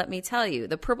 Well, let me tell you.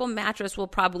 The Purple mattress will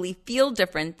probably feel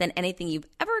different than anything you've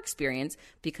ever experienced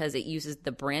because it uses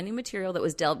the brand new material that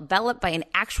was developed by an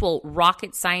actual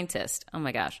rocket scientist. Oh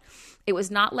my gosh. It was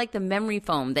not like the memory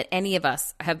foam that any of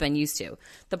us have been used to.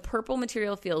 The Purple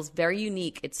material feels very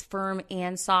unique. It's firm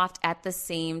and soft at the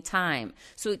same time.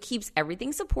 So it keeps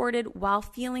everything supported while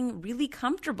feeling really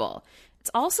comfortable.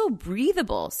 It's also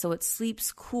breathable, so it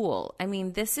sleeps cool. I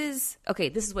mean, this is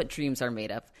what dreams are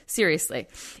made of. Seriously.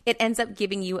 It ends up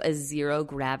giving you a zero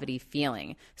gravity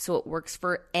feeling, so it works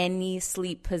for any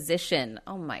sleep position.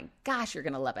 Oh my gosh, you're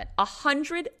going to love it.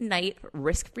 100-night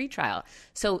risk-free trial.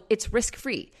 So it's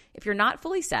risk-free. If you're not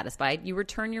fully satisfied, you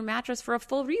return your mattress for a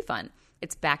full refund.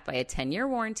 It's backed by a 10-year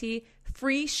warranty,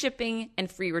 free shipping, and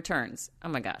free returns. Oh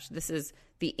my gosh, this is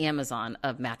the Amazon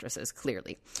of mattresses,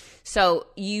 clearly. So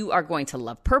you are going to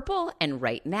love Purple, and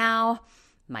right now,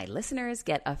 my listeners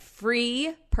get a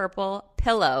free Purple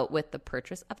pillow with the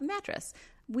purchase of a mattress.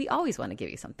 We always want to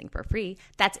give you something for free.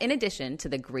 That's in addition to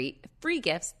the great free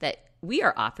gifts that we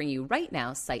are offering you right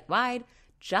now site-wide.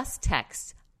 Just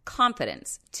text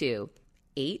CONFIDENCE to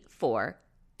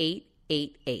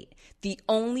 84888. The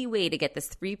only way to get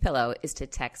this free pillow is to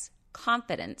text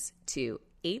CONFIDENCE to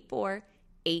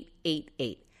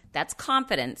 84888. That's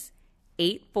CONFIDENCE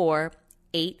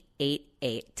 84888.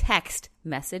 888. Text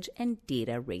message and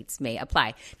data rates may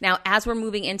apply. Now, as we're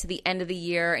moving into the end of the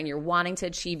year and you're wanting to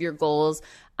achieve your goals,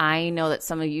 I know that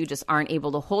some of you just aren't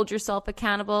able to hold yourself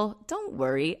accountable. Don't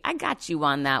worry. I got you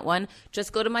on that one.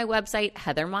 Just go to my website,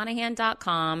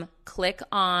 heathermonahan.com, click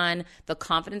on the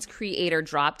Confidence Creator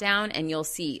dropdown, and you'll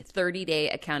see 30-day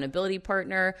accountability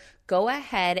partner. Go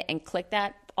ahead and click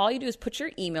that. All you do is put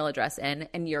your email address in,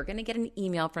 and you're going to get an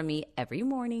email from me every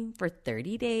morning for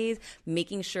 30 days,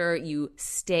 making sure you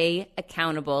stay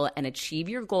accountable and achieve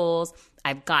your goals.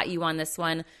 I've got you on this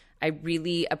one. I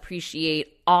really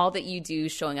appreciate all that you do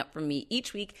showing up for me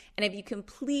each week. And if you can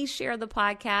please share the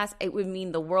podcast, it would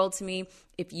mean the world to me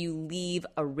if you leave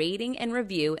a rating and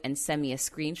review and send me a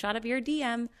screenshot of your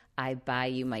DM. I buy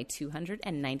you my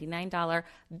 $299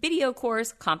 video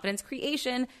course, Confidence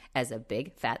Creation, as a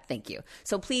big fat thank you.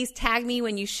 So please tag me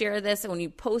when you share this, and when you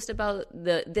post about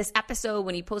this episode,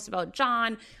 when you post about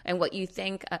John and what you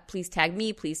think, please tag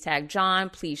me, please tag John,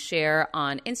 please share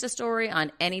on Insta Story,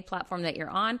 on any platform that you're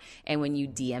on. And when you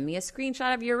DM me a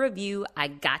screenshot of your review, I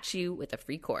got you with a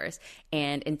free course.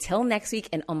 And until next week,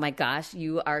 and oh my gosh,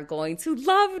 you are going to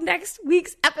love next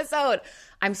week's episode.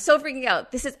 I'm so freaking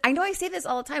out. I know I say this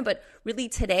all the time, but really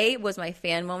today was my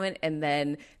fan moment. And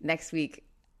then next week,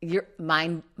 your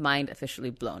mind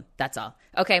officially blown. That's all.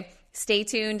 Okay. Stay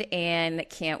tuned and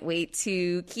can't wait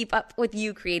to keep up with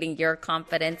you creating your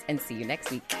confidence, and see you next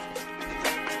week.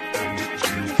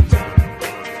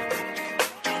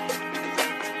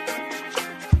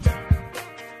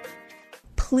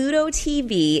 Pluto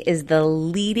TV is the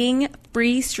leading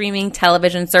free streaming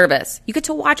television service. You get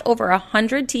to watch over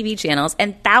 100 TV channels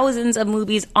and thousands of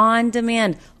movies on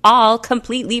demand, all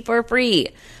completely for free.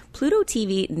 Pluto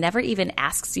TV never even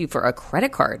asks you for a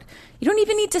credit card. You don't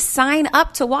even need to sign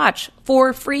up to watch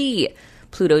for free.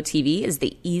 Pluto TV is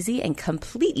the easy and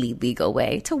completely legal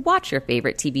way to watch your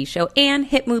favorite TV show and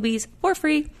hit movies for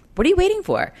free. What are you waiting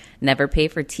for? Never pay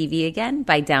for TV again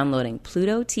by downloading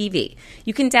Pluto TV.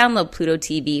 You can download Pluto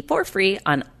TV for free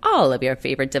on all of your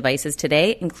favorite devices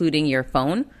today, including your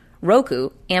phone,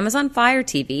 Roku, Amazon Fire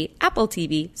TV, Apple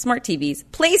TV, smart TVs,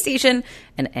 PlayStation,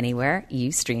 and anywhere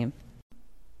you stream.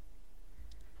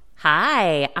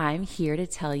 Hi, I'm here to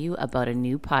tell you about a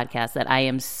new podcast that I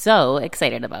am so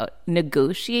excited about,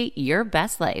 Negotiate Your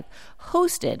Best Life,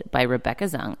 hosted by Rebecca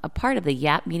Zung, a part of the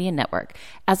Yap Media Network.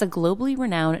 As a globally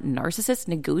renowned narcissist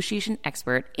negotiation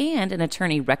expert and an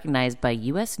attorney recognized by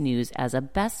U.S. News as a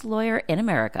best lawyer in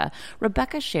America,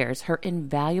 Rebecca shares her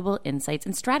invaluable insights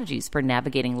and strategies for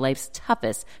navigating life's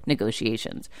toughest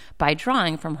negotiations. By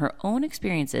drawing from her own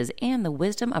experiences and the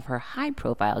wisdom of her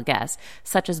high-profile guests,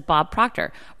 such as Bob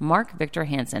Proctor, Mark Victor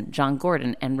Hansen, John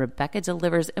Gordon, and Rebecca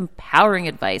delivers empowering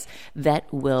advice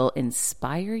that will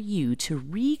inspire you to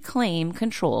reclaim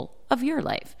control of your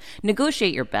life.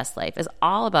 Negotiate Your Best Life is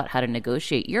all about how to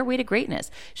negotiate your way to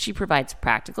greatness. She provides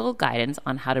practical guidance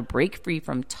on how to break free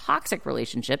from toxic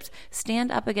relationships,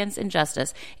 stand up against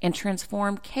injustice, and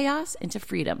transform chaos into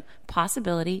freedom,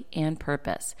 possibility, and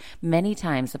purpose. Many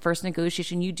times, the first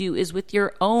negotiation you do is with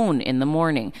your own in the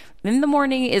morning. In the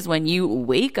morning is when you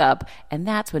wake up, and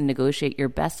that's when Negotiate Your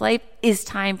Best Life is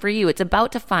time for you. It's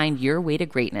about to find your way to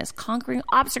greatness, conquering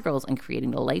obstacles, and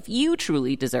creating the life you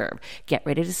truly deserve. Get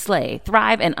ready to slay,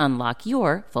 thrive, and unlock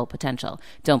your full potential.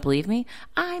 Don't believe me?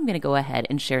 I'm going to go ahead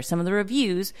and share some of the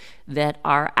reviews that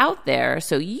are out there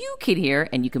so you can hear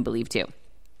and you can believe too.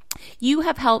 You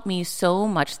have helped me so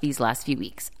much these last few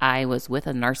weeks. I was with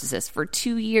a narcissist for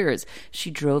 2 years.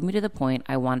 She drove me to the point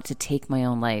I wanted to take my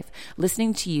own life.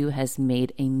 Listening to you has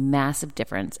made a massive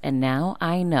difference, and now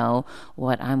I know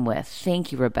what I'm with.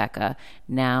 Thank you, Rebecca.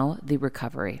 Now the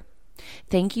recovery.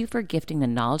 Thank you for gifting the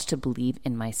knowledge to believe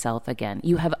in myself again.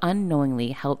 You have unknowingly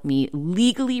helped me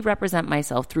legally represent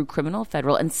myself through criminal,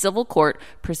 federal, and civil court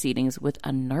proceedings with a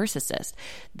narcissist.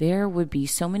 There would be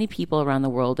so many people around the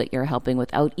world that you're helping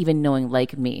without even knowing,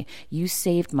 like me. You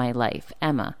saved my life.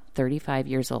 Emma, 35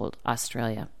 years old,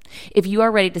 Australia. If you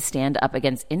are ready to stand up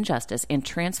against injustice and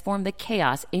transform the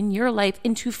chaos in your life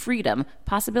into freedom,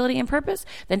 possibility, and purpose,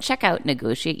 then check out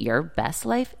Negotiate Your Best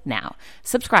Life now.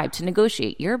 Subscribe to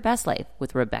Negotiate Your Best Life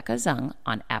with Rebecca Zung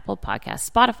on Apple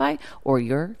Podcasts, Spotify, or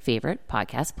your favorite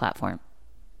podcast platform.